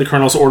 Because that's what the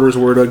colonel's orders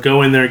were, to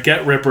go in there,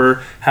 get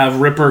Ripper,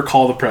 have Ripper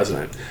call the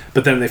president.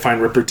 But then they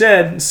find Ripper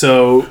dead,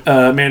 so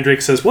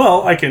Mandrake says,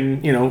 well, I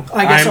can,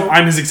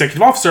 I'm his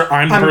executive officer,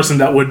 I'm the person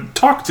that would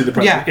talk to the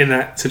president in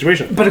that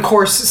situation. But of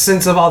course,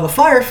 since of all the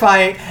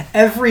firefight,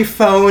 every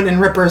phone in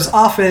Ripper's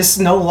office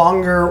no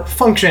longer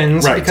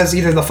functions because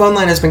either the phone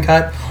line has been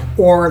cut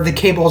or the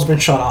cable has been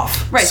shut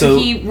off. Right, so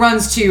he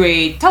runs to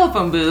a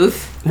telephone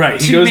booth. Right,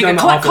 he goes down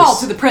to make a call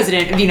to the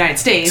president of the United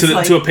States.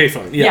 To a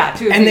payphone, yeah.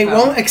 And they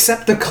won't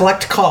accept the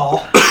collect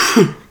call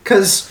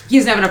because he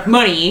doesn't have enough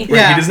money.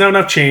 Right, he doesn't have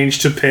enough change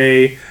to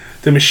pay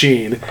the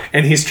machine,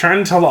 and he's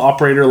trying to tell the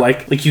operator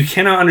like you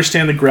cannot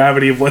understand the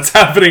gravity of what's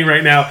happening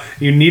right now.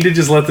 You need to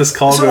just let this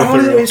call go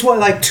through.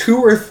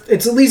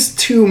 It's at least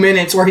 2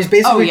 minutes where he's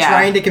basically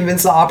trying to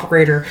convince the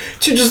operator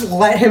to just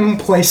let him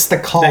place the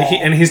call.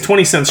 And he's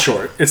 20 cents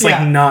short. It's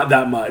like not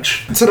that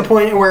much. To the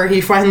point where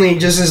he finally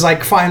just is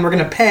like, fine, we're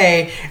gonna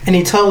pay, and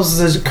he tells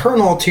the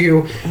colonel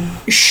to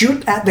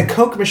shoot at the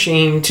Coke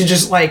machine to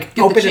just like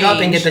open it up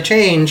and get the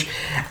change.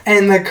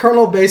 And the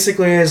colonel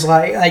basically is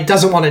like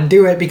doesn't want to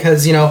do it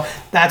because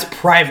that's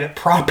private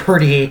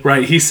property.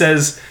 Right. He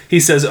says,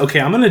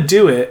 okay, I'm going to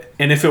do it,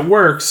 and if it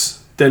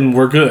works, then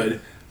we're good.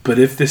 But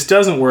if this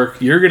doesn't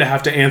work, you're going to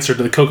have to answer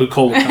to the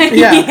Coca-Cola company.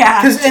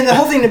 Yeah. And the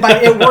whole thing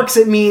about it works,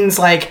 it means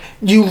like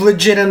you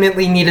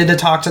legitimately needed to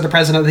talk to the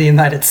president of the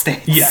United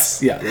States.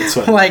 Yes. Yeah, that's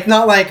what. Like,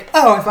 not like,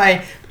 oh, if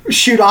I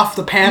shoot off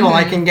the panel,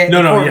 I can get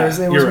the orders.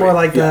 It was more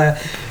like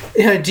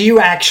do you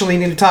actually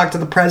need to talk to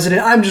the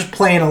president? I'm just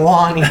playing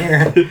along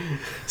here.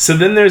 So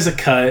then there's a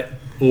cut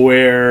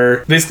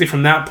where basically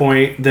from that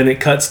point, then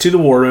it cuts to the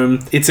war room.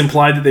 It's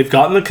implied that they've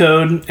gotten the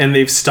code and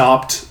they've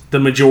stopped the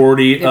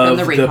majority of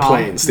the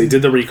planes. They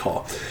did the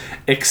recall.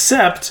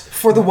 Except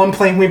for the one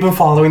plane we've been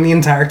following the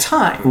entire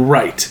time.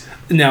 Right.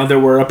 Now, there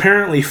were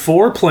apparently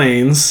 4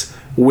 planes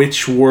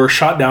which were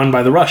shot down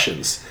by the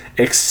Russians.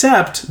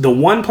 Except the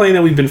one plane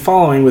that we've been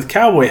following with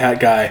Cowboy Hat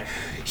Guy,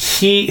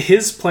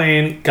 his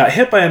plane got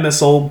hit by a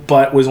missile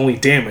but was only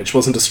damaged,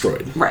 wasn't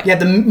destroyed. Right. Yeah,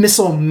 the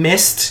missile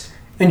missed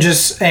and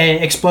just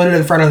exploded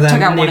in front of them.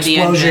 Took out and one of the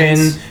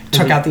engines.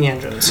 Took out the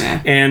engines.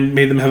 Yeah. And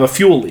made them have a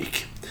fuel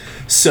leak.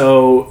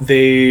 So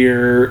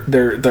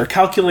they're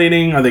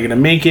calculating, are they going to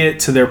make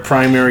it to their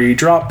primary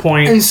drop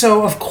point? And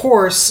so, of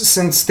course,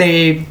 since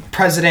the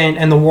president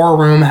and the war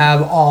room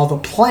have all the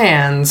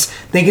plans,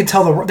 they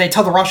tell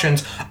the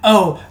Russians,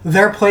 oh,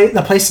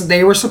 the place that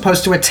they were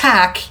supposed to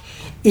attack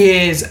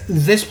is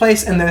this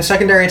place, and then the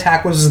secondary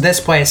attack was this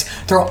place.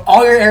 Throw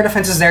all your air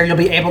defenses there, you'll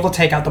be able to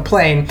take out the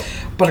plane.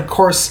 But of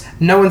course,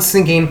 no one's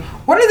thinking,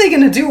 what are they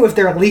going to do if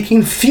they're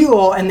leaking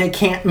fuel and they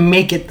can't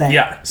make it there?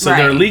 Yeah, so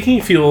they're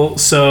leaking fuel,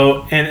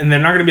 and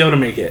they're not going to be able to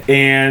make it.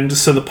 And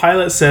so the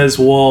pilot says,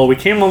 well, we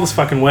came all this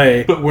fucking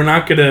way, but we're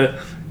not going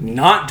to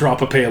not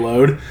drop a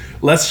payload.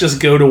 Let's just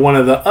go to one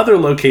of the other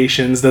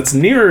locations that's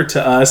nearer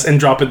to us and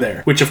drop it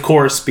there. Which, of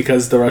course,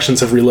 because the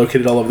Russians have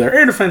relocated all of their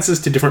air defenses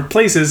to different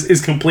places,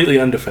 is completely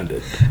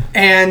undefended.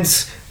 And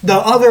the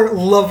other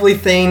lovely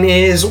thing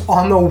is,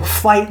 on the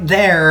flight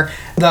there,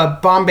 the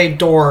bomb bay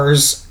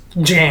doors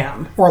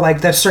jam, or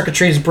like the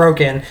circuitry is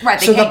broken. Right,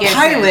 so the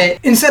pilot,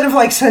 instead of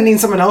like sending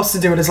someone else to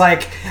do it, is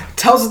like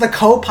tells the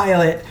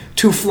co-pilot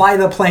to fly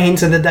the plane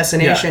to the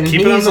destination. Yeah,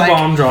 keep it on the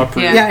bomb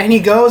dropper. Yeah, and he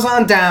goes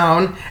on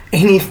down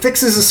and he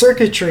fixes the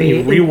circuitry.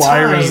 He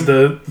rewires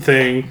the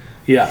thing.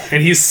 Yeah,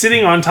 and he's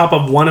sitting on top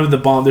of one of the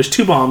bombs. There's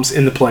 2 bombs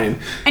in the plane.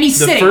 And he's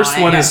sitting first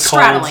on one it, is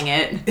straddling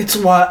it. It's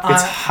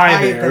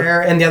Hi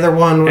There, and the other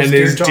one was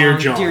Dear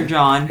John. Dear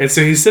John. And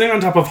so he's sitting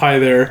on top of Hi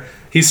There.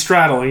 He's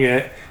straddling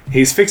it.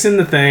 He's fixing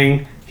the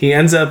thing. He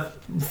ends up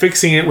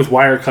fixing it with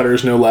wire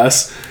cutters, no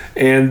less.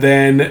 And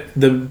then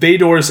the bay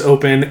doors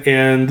open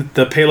and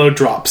the payload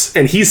drops.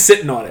 And he's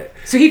sitting on it.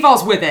 So he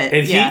falls with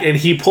it. And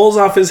he pulls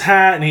off his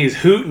hat and he's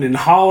hooting and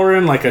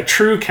hollering like a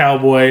true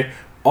cowboy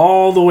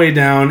all the way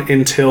down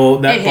until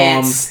that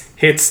bomb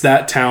hits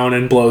that town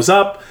and blows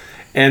up.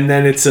 And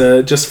then it's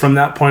just from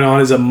that point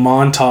on is a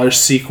montage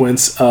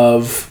sequence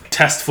of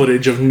test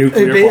footage of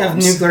nuclear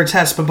bombs. Of nuclear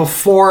tests, but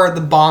before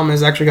the bomb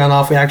has actually gone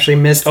off, we actually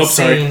missed the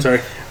scene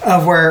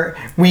of where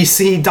we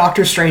see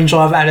Dr.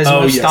 Strangelove at his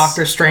most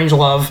Dr.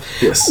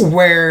 Strangelove,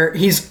 where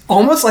he's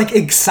almost like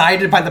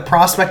excited by the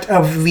prospect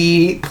of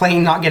the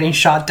plane not getting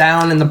shot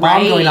down and the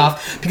bomb going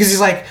off, because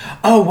he's like,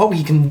 oh, what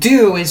we can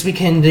do is we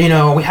can,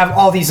 we have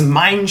all these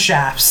mine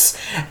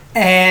shafts,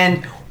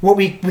 and what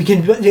we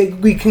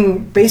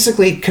can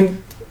basically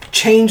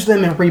change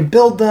them and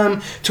rebuild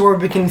them to where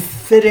we can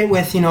fit it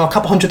with, a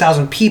couple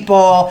 100,000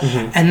 people.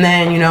 And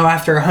then,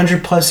 after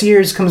 100+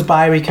 years comes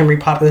by, we can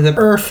repopulate the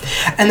Earth.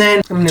 And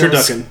then...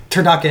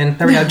 Turducken.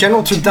 There we go.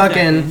 General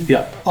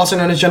Turducken, also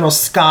known as General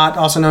Scott,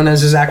 also known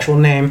as his actual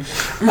name,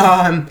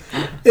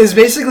 is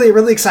basically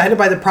really excited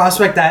by the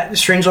prospect that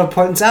Strangelove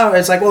points out.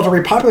 It's like, well, to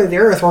repopulate the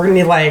Earth, we're going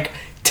to need,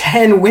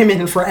 10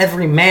 women for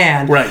every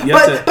man. Right.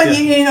 But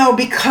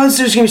because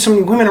there's going to be so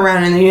many women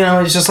around, and,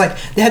 it's just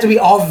they have to be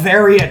all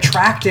very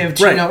attractive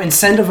to,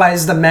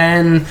 incentivize the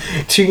men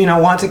to,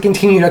 want to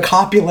continue to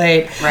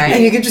copulate. Right.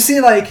 And you can just see,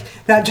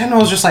 that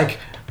general's just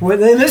well,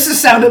 this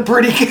has sounded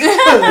pretty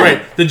good.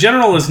 Right. The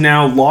general has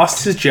now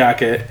lost his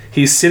jacket.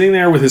 He's sitting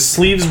there with his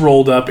sleeves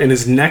rolled up and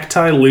his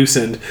necktie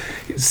loosened.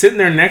 He's sitting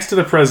there next to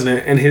the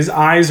president, and his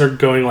eyes are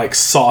going like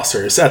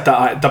saucers at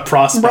the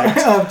prospect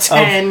of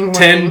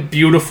 10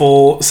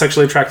 beautiful,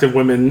 sexually attractive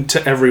women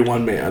to every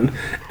one man.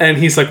 And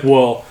he's like,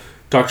 well,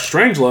 Dr.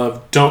 Strangelove,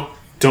 don't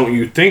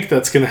you think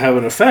that's going to have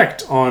an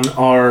effect on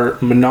our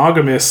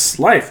monogamous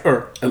life?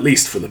 Or at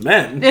least for the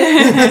men.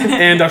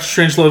 And Dr.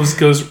 Strangelove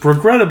goes,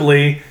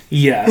 regrettably,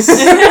 yes.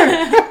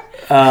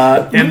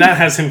 And that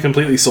has him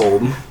completely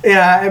sold.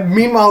 Yeah,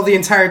 meanwhile, the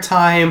entire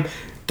time,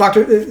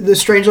 the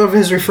Strangelove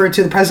has referred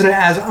to the president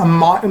as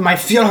my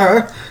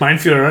Führer. Mein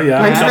Führer,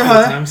 yeah. Mein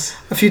Führer,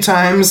 a few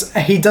times.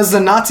 He does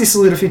the Nazi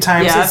salute a few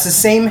times. Yeah. It's the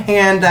same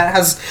hand that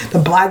has the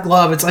black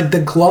glove. It's like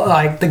the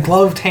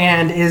gloved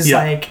hand is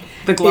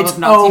the glove of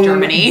Nazi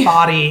Germany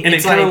body, and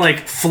it kind of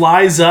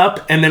flies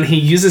up, and then he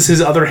uses his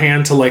other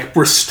hand to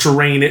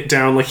restrain it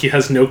down, like he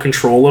has no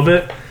control of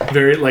it.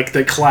 Very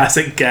the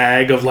classic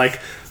gag of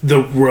the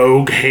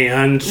rogue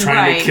hand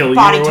trying to kill you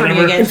or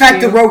whatever. In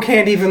fact, the rogue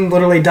hand even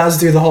literally does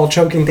do the whole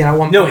choking thing at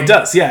one point. No, it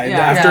does. Yeah.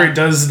 After it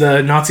does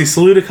the Nazi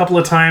salute a couple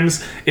of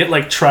times, it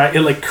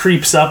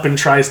creeps up and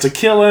tries to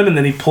kill him, and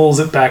then he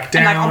pulls it back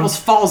down. And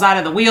almost falls out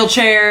of the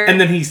wheelchair.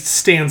 And then he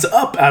stands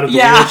up out of the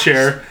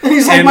wheelchair. And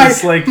he's you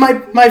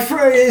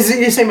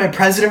say my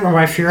president or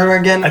my Führer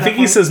again? I think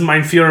he says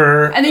mein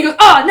Führer. And then he goes,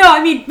 oh no,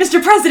 I mean Mr.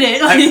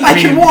 President. I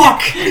can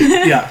walk.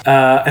 Yeah.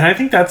 And I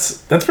think that's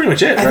pretty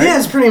much it, right? I think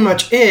that's pretty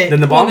much it. Then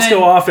the bombs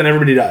go off and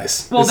everybody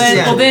dies.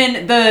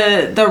 Then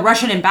the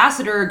Russian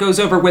ambassador goes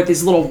over with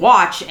his little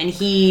watch, and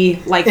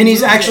he and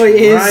he's actually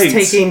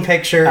taking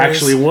pictures.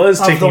 Actually was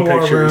taking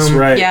pictures,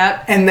 right?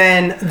 Yep. And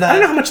then I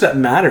don't know how much that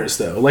matters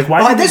though.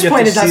 Why? At this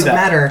point, it doesn't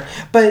matter.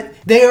 But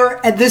they are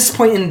at this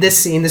point in this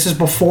scene. This is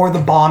before the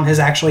bomb has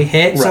actually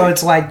hit, so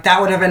it's that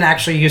would have been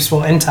actually useful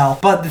intel.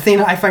 But the thing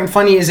I find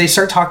funny is they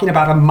start talking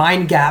about a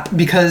mind gap,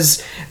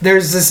 because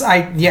there's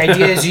the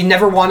idea is you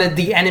never wanted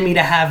the enemy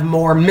to have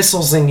more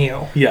missiles than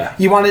you. Yeah.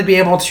 You wanted to be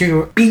able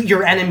to beat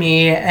your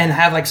enemy and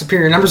have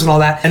superior numbers and all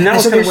that. And that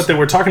was kind of what they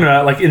were talking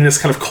about, in this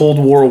kind of Cold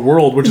War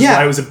world, which is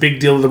why it was a big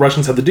deal that the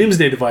Russians had the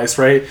Doomsday device,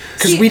 right?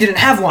 Because we didn't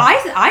have one.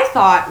 I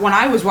thought when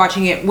I was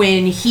watching it,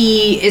 when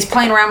he is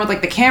playing around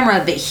with the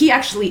camera, that he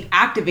actually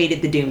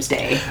activated the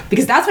Doomsday,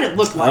 because that's what it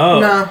looked like.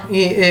 Oh. No,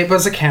 it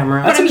was a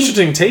camera. That's an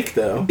interesting take,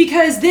 though.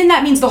 Because then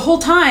that means the whole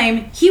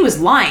time he was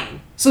lying.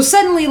 So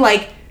suddenly,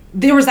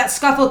 there was that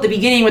scuffle at the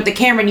beginning with the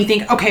camera, and you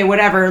think, okay,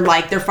 whatever,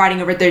 they're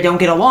fighting over it, they don't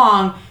get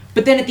along.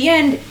 But then at the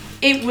end,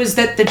 it was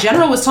that the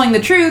general was telling the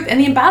truth and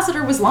the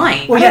ambassador was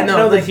lying. Well, I don't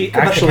know that he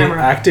actually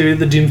activated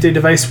the Doomsday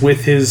device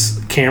with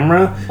his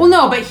camera. Well,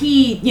 no, but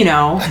he,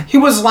 he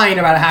was lying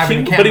about having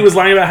the camera. But he was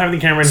lying about having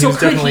the camera, and he was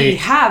definitely... So could he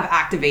have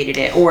activated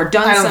it or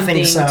done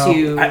something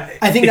to...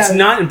 I think it's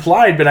not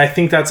implied, but I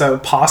think that's a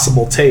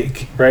possible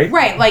take, right?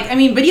 Right,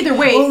 but either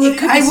way, it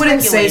could be I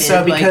wouldn't say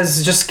so,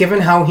 because just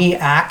given how he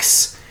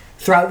acts...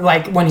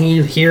 throughout, when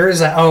he hears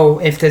that,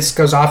 if this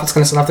goes off, it's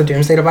going to set off the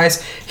Doomsday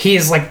device,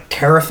 he's,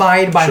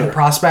 terrified by the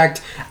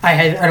prospect.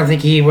 I don't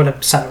think he would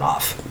have set it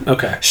off.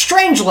 Okay.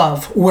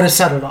 Strangelove would have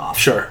set it off.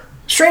 Sure.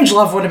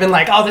 Strangelove would have been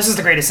this is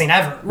the greatest scene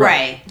ever.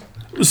 Right.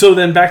 So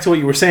then back to what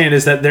you were saying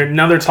is that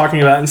they're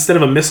talking about, instead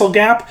of a missile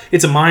gap,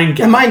 it's a mind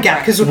gap. A mind gap,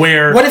 because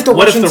what if the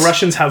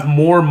Russians have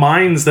more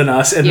mines than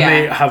us, and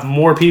they have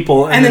more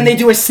people, and then they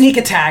do a sneak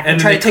attack and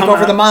try to take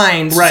over the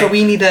mines. Right. So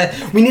we need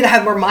to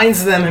have more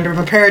mines than them and be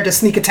prepared to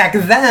sneak attack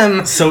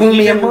them when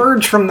we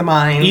emerge from the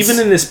mines. Even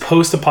in this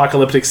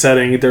post-apocalyptic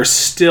setting, they're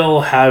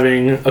still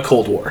having a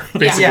Cold War.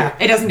 Basically. Yeah,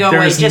 it doesn't go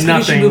away just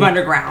because you move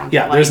underground.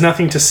 Yeah, there's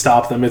nothing to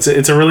stop them. It's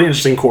a really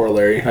interesting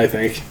corollary, I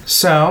think.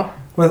 So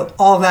with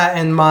all that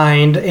in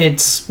mind,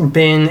 it's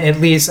been, at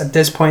least at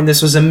this point,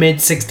 this was a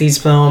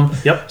mid-60s film.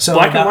 Yep. So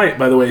black and white,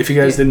 by the way, if you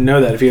guys didn't know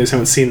that, if you guys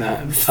haven't seen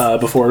that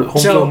before.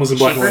 Home film was in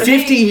black and white.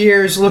 50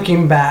 years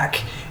looking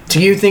back,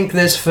 do you think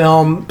this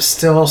film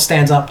still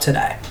stands up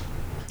today?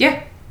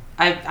 Yeah.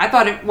 I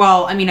thought it,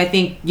 well, I mean, I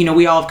think,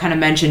 we all have kind of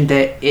mentioned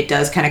that it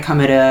does kind of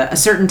come at a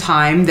certain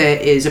time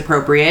that is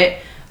appropriate.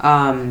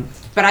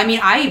 But I mean,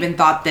 I even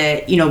thought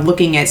that,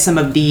 looking at some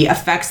of the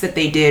effects that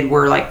they did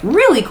were like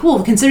really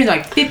cool considering they're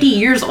like 50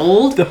 years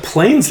old. The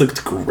planes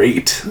looked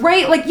great.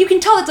 Right? Like you can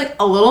tell it's like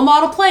a little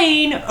model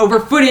plane over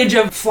footage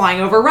of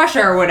flying over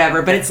Russia or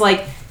whatever, but it's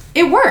like,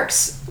 it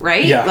works,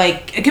 right? Yeah.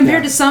 Like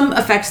compared to some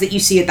effects that you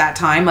see at that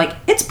time, like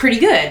it's pretty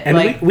good. And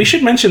like, we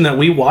should mention that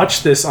we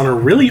watched this on a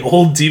really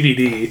old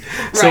DVD.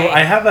 So Right.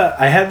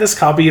 I had this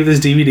copy of this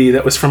DVD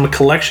that was from a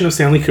collection of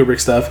Stanley Kubrick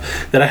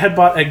stuff that I had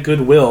bought at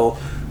Goodwill.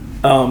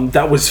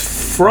 That was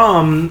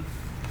from...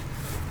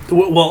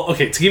 Well,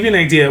 okay, to give you an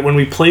idea, when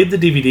we played the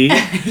DVD,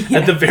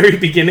 at the very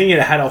beginning,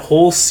 it had a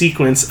whole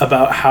sequence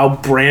about how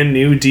brand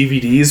new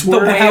DVDs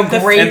were. How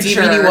great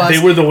DVD was.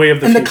 They were the way of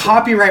the future. And the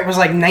copyright was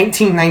like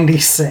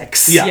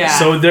 1996. Yeah.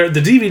 So the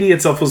DVD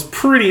itself was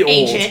pretty old.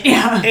 Ancient,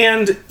 yeah.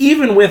 And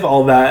even with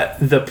all that,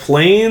 the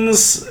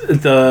planes,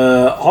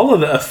 all of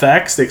the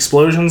effects, the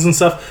explosions and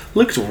stuff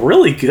looked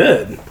really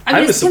good. I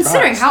mean, was surprised.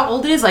 considering how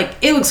old it is, like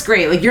it looks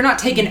great. Like you're not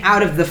taken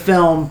out of the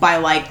film by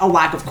like a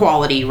lack of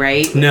quality,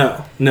 right?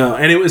 No.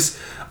 And it was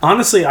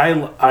honestly,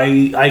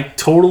 I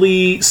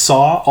totally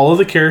saw all of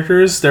the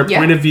characters, their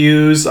point of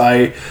views.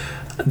 There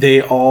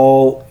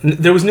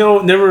was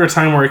never a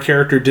time where a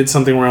character did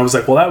something where I was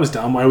like, well, that was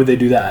dumb. Why would they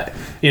do that?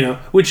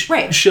 Which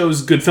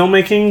shows good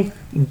filmmaking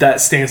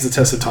that stands the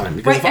test of time.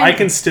 Because if I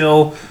can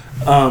still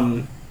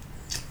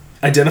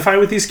identify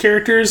with these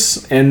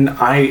characters and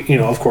I,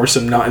 of course,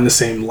 am not in the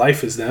same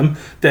life as them,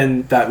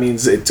 then that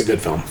means it's a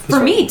good film. For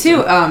me,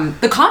 too,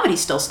 the comedy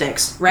still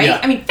sticks, right? Yeah.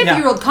 I mean,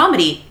 50-year-old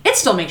comedy, it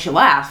still makes you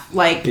laugh.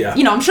 Like,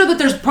 I'm sure that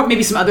there's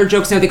maybe some other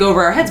jokes there that go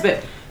over our heads,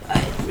 but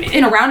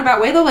in a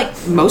roundabout way, though,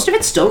 like, most of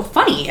it's still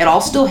funny. It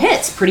all still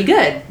hits pretty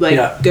good.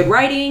 Like, good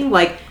writing,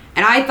 like...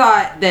 And I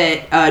thought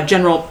that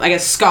General, I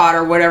guess, Scott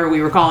or whatever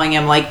we were calling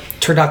him, like...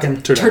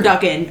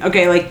 Turducken.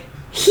 Okay, like,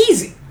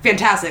 he's...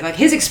 fantastic. Like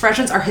his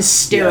expressions are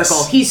hysterical.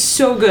 Yes. He's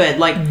so good.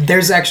 Like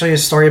there's actually a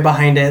story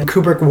behind it.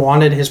 Kubrick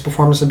wanted his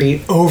performance to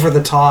be over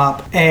the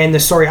top, and the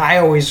story I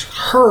always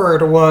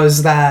heard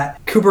was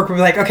that Kubrick would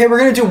be like, "Okay, we're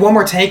gonna do one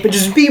more take, but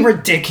just be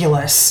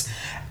ridiculous,"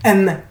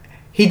 and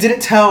he didn't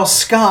tell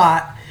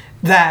Scott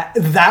that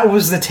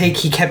was the take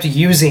he kept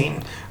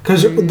using.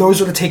 Because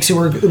those were the takes he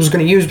was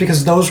going to use,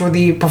 because those were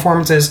the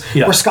performances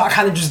where Scott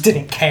kind of just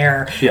didn't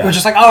care. It was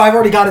just like, oh, I've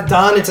already got it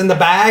done. It's in the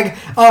bag.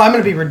 Oh, I'm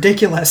going to be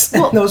ridiculous.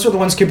 And those were the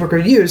ones Kubrick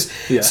would use.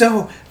 Yeah.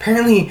 So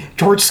apparently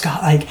George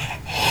Scott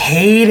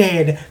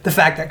hated the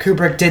fact that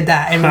Kubrick did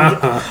that, and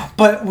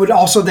but would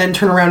also then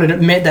turn around and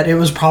admit that it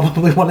was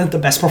probably one of the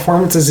best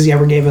performances he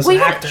ever gave as an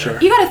actor.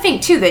 You got to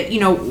think too that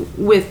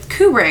with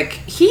Kubrick,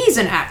 he's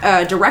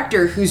a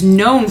director who's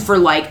known for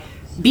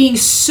being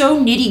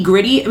so nitty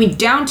gritty. I mean,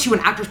 down to an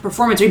actor's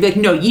performance, where you'd be like,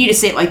 no, you need to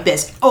say it like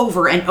this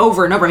over and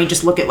over and over. I mean,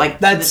 just look at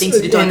the things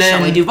he did on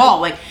Shelley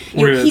Duvall.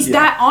 He's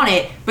that on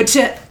it. But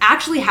to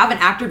actually have an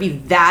actor be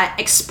that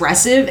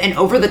expressive and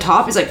over the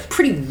top is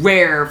pretty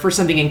rare for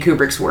something in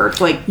Kubrick's work.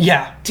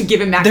 To give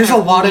him that. There's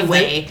kind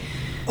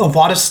a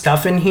lot of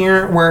stuff in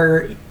here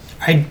where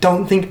I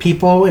don't think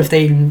people, if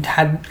they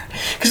had...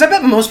 Because I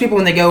bet most people,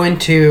 when they go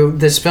into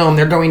this film,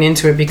 they're going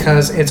into it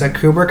because it's a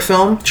Kubrick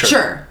film.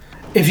 Sure.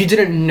 If you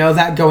didn't know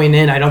that going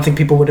in, I don't think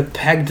people would have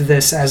pegged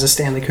this as a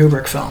Stanley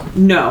Kubrick film.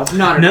 No,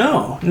 not at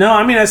all. No,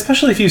 I mean,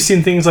 especially if you've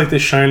seen things like The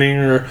Shining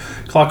or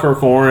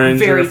Clockwork Orange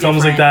or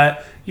films like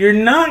that, you're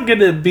not going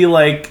to be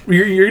you're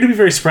going to be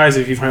very surprised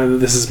if you find that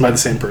this is by the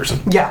same person.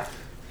 Yeah.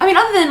 I mean,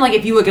 other than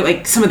if you look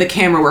at some of the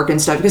camera work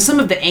and stuff, because some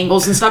of the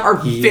angles and stuff are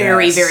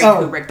very, very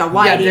Kubrick. The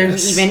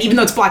lighting, even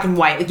though it's black and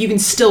white, you can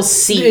still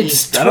see.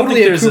 It's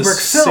totally a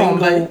Kubrick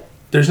film.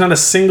 There's not a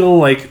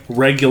single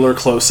regular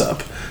close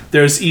up.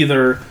 There's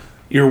either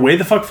you're way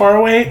the fuck far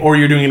away, or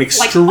you're doing an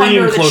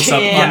extreme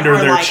close-up under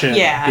their chin.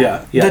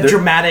 Yeah. The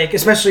dramatic,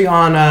 especially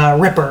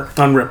on Ripper.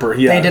 On Ripper,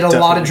 yeah. They did a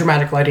lot of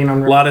dramatic lighting on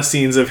Ripper. A lot of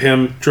scenes of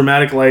him,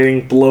 dramatic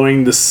lighting,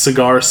 blowing the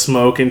cigar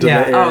smoke into the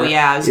air. Oh,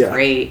 yeah, it was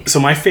great. So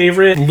my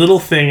favorite little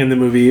thing in the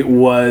movie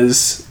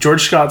was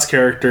George Scott's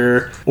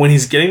character, when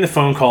he's getting the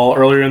phone call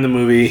earlier in the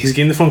movie, he's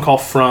getting the phone call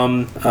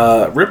from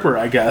Ripper,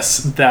 I guess,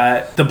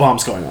 that the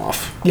bomb's going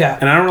off. Yeah.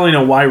 And I don't really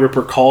know why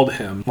Ripper called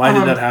him. Why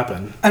did that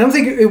happen? I don't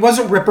think it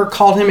wasn't Ripper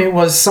called him, it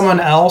was someone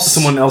else.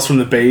 Someone else from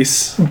the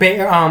base.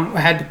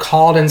 Had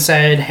called and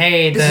said,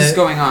 hey, this is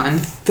going on.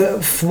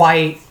 The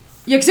flight.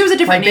 Yeah, because it was a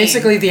different name.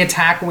 Basically, the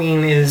attack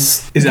wing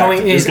is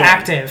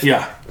active.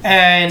 Yeah.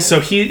 And so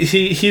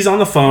he's on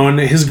the phone.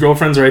 His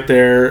girlfriend's right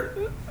there.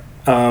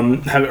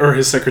 Or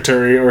his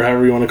secretary, or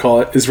however you want to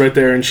call it, is right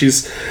there, and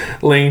she's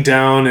laying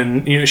down,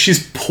 and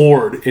she's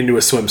poured into a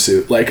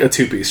swimsuit, like a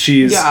two-piece.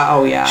 She's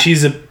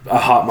a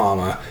hot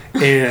mama,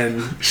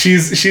 and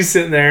she's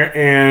sitting there,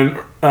 and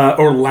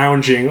or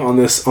lounging on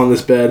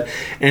this bed,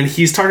 and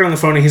he's talking on the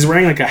phone, and he's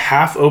wearing like a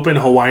half-open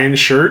Hawaiian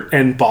shirt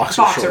and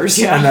boxers,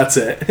 shorts, and that's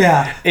it.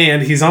 Yeah.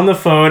 And he's on the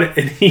phone,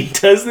 and he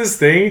does this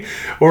thing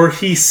where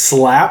he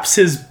slaps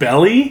his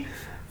belly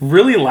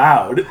really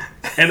loud,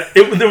 and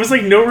there was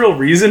like no real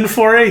reason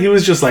for it. He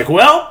was just like,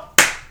 well,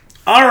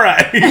 all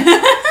right.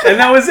 And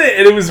that was it.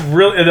 And it was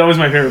that was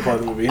my favorite part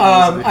of the movie.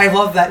 I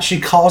love that she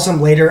calls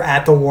him later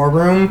at the war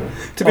room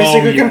to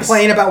basically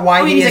complain about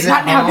why he isn't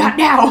like, not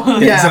now.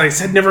 Yeah. And I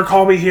said, never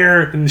call me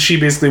here. And she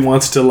basically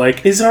wants to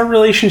like, is our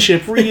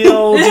relationship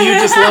real? Do you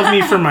just love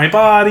me for my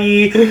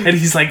body? And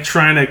he's like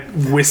trying to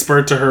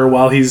whisper to her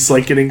while he's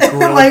like getting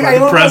grilled like, by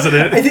the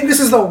president. I think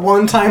this is the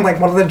one time like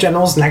one of the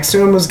generals next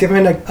to him was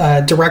given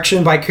a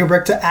direction by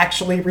Kubrick to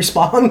actually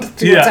respond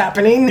to what's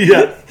happening.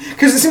 Yeah.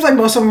 Because it seems like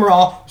most of them were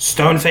all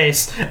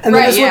stone-faced. And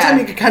then this one time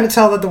you could kind of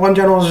tell that the one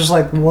general was just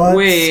like, what's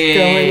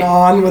going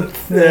on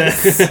with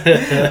this?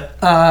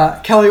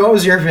 Kelly, what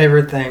was your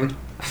favorite thing?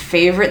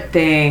 Favorite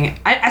thing?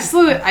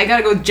 I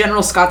gotta go with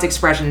General Scott's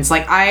expressions.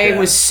 Like, I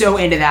was so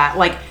into that.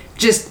 Like,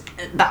 just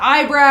the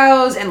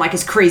eyebrows and, like,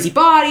 his crazy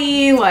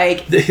body.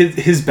 Like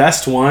his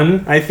best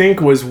one, I think,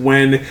 was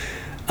when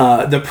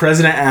the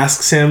president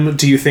asks him,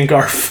 do you think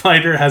our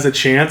fighter has a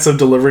chance of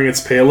delivering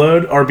its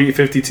payload?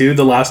 RB-52,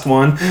 the last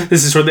one.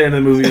 This is toward the end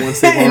of the movie once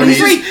they've already... and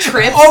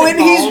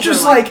he's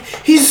just like,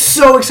 he's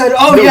so excited.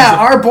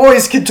 Our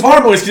boys can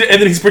totally...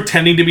 And then he's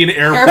pretending to be an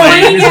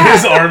airplane.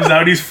 His arms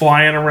out, he's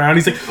flying around.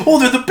 He's like, oh,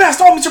 they're the best.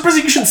 Oh, Mr.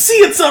 President, you should see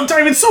it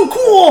sometime. It's so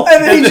cool.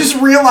 And then he just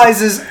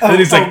realizes,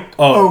 crap.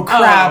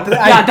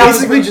 I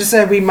basically just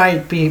said we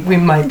might.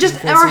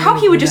 Just, or how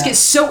he would just get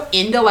so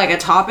into, like, a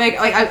topic.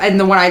 Like, and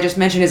the one I just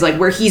mentioned is, like,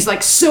 where he's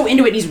like so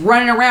into it and he's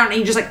running around and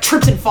he just like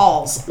trips and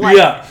falls. Like,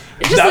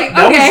 it's just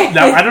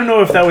I don't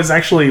know if that was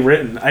actually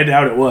written. I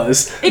doubt it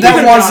was.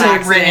 That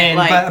wasn't written,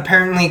 but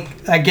apparently,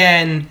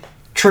 again,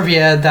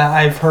 trivia that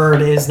I've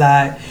heard is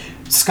that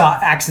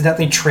Scott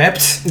accidentally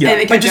tripped,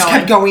 but just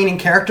kept going in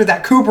character.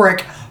 That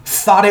Kubrick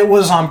thought it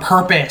was on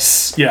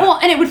purpose. Yeah. Well,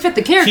 and it would fit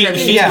the character.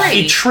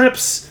 He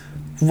trips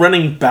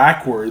running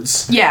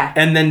backwards. Yeah.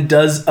 And then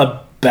does a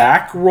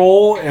back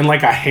roll and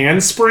like a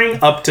handspring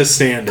up to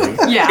standing.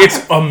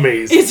 It's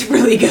amazing. It's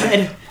really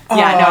good.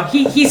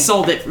 He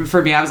sold it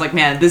for me. I was like,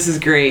 man, this is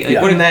great.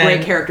 Like, what a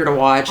great character to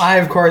watch. I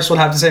of course would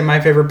have to say my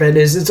favorite bit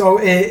is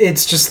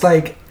it's just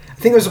like, I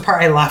think it was the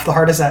part I laughed the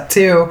hardest at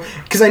too,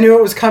 because I knew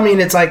it was coming.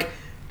 It's like,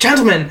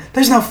 gentlemen,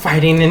 there's no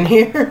fighting in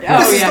here.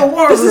 This is the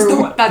war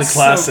room. That's the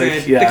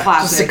classic. So good. The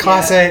classic. Just the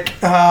classic.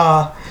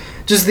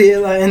 Just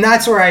and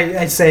that's where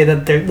I say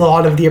that a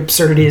lot of the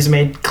absurdity is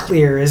made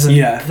clear. Isn't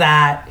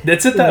that?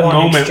 That's at that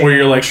moment where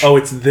you're like, oh,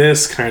 it's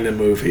this kind of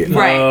movie,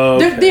 right?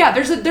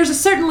 Okay. There's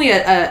certainly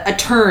a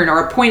turn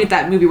or a point at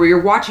that movie where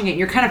you're watching it and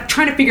you're kind of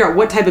trying to figure out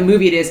what type of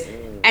movie it is,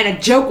 and a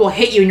joke will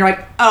hit you and you're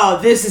like, oh,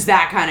 this is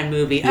that kind of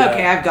movie. Yeah.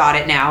 Okay, I've got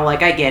it now.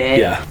 Like, I get it.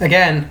 Yeah.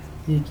 Again,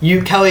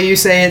 Kelly, you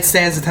say it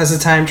stands the test of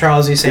time.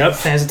 Charles, you say it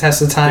stands the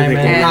test of time,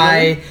 and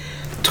I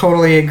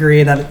totally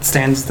agree that it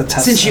stands the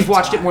test. Since you've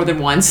watched it more than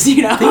once,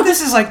 you know. I think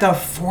this is like the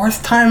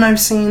fourth time I've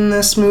seen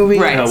this movie.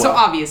 Right. Oh, well. So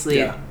obviously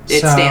it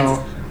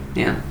stands.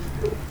 Yeah.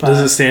 Does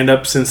it stand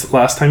up since the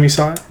last time you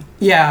saw it?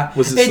 Yeah.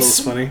 Was it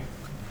so funny?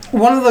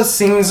 One of those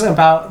things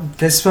about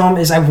this film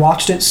is I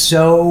watched it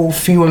so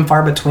few and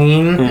far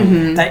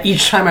between that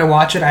each time I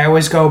watch it, I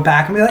always go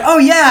back and be like, oh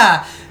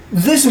yeah,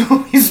 this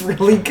movie's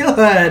really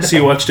good. So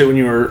you watched it when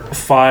you were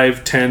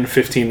 5, 10,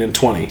 15, and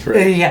 20,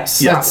 right? Yes,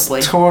 that's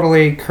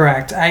totally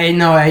correct. I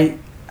know I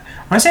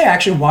want to say I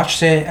actually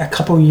watched it a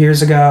couple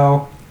years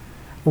ago,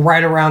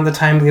 right around the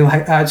time of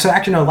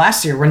the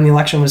last year when the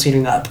election was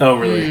heating up. Oh,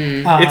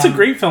 really? It's a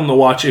great film to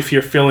watch if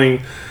you're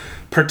feeling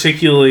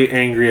particularly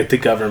angry at the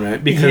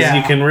government, because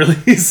you can really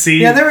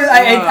see. Yeah,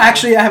 I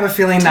have a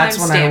feeling that's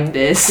when I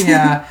this.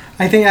 Yeah,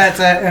 I think that's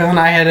when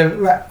I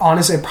had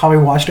honestly I probably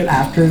watched it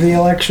after the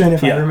election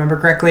if I remember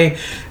correctly,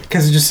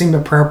 because it just seemed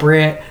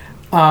appropriate.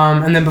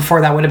 And then before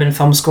that would have been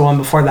film school, and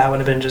before that would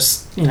have been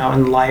just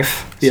in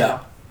life. So.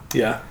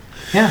 Yeah.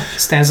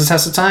 Stands the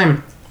test of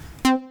time.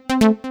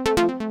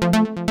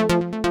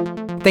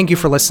 Thank you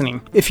for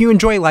listening. If you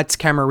enjoy Lights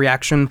Camera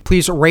Reaction,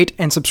 please rate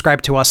and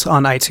subscribe to us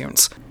on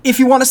iTunes. If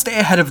you want to stay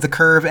ahead of the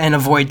curve and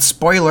avoid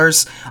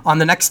spoilers, on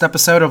the next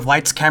episode of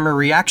Lights Camera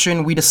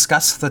Reaction, we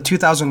discuss the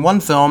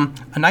 2001 film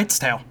A Knight's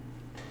Tale.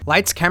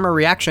 Lights Camera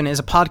Reaction is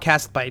a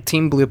podcast by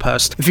Team Blue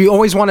Post. If you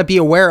always want to be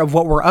aware of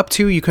what we're up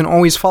to, you can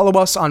always follow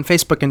us on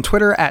Facebook and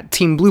Twitter at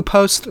Team Blue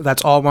Post.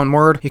 That's all one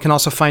word. You can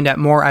also find out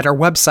more at our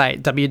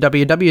website,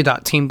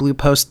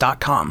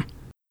 www.teambluepost.com.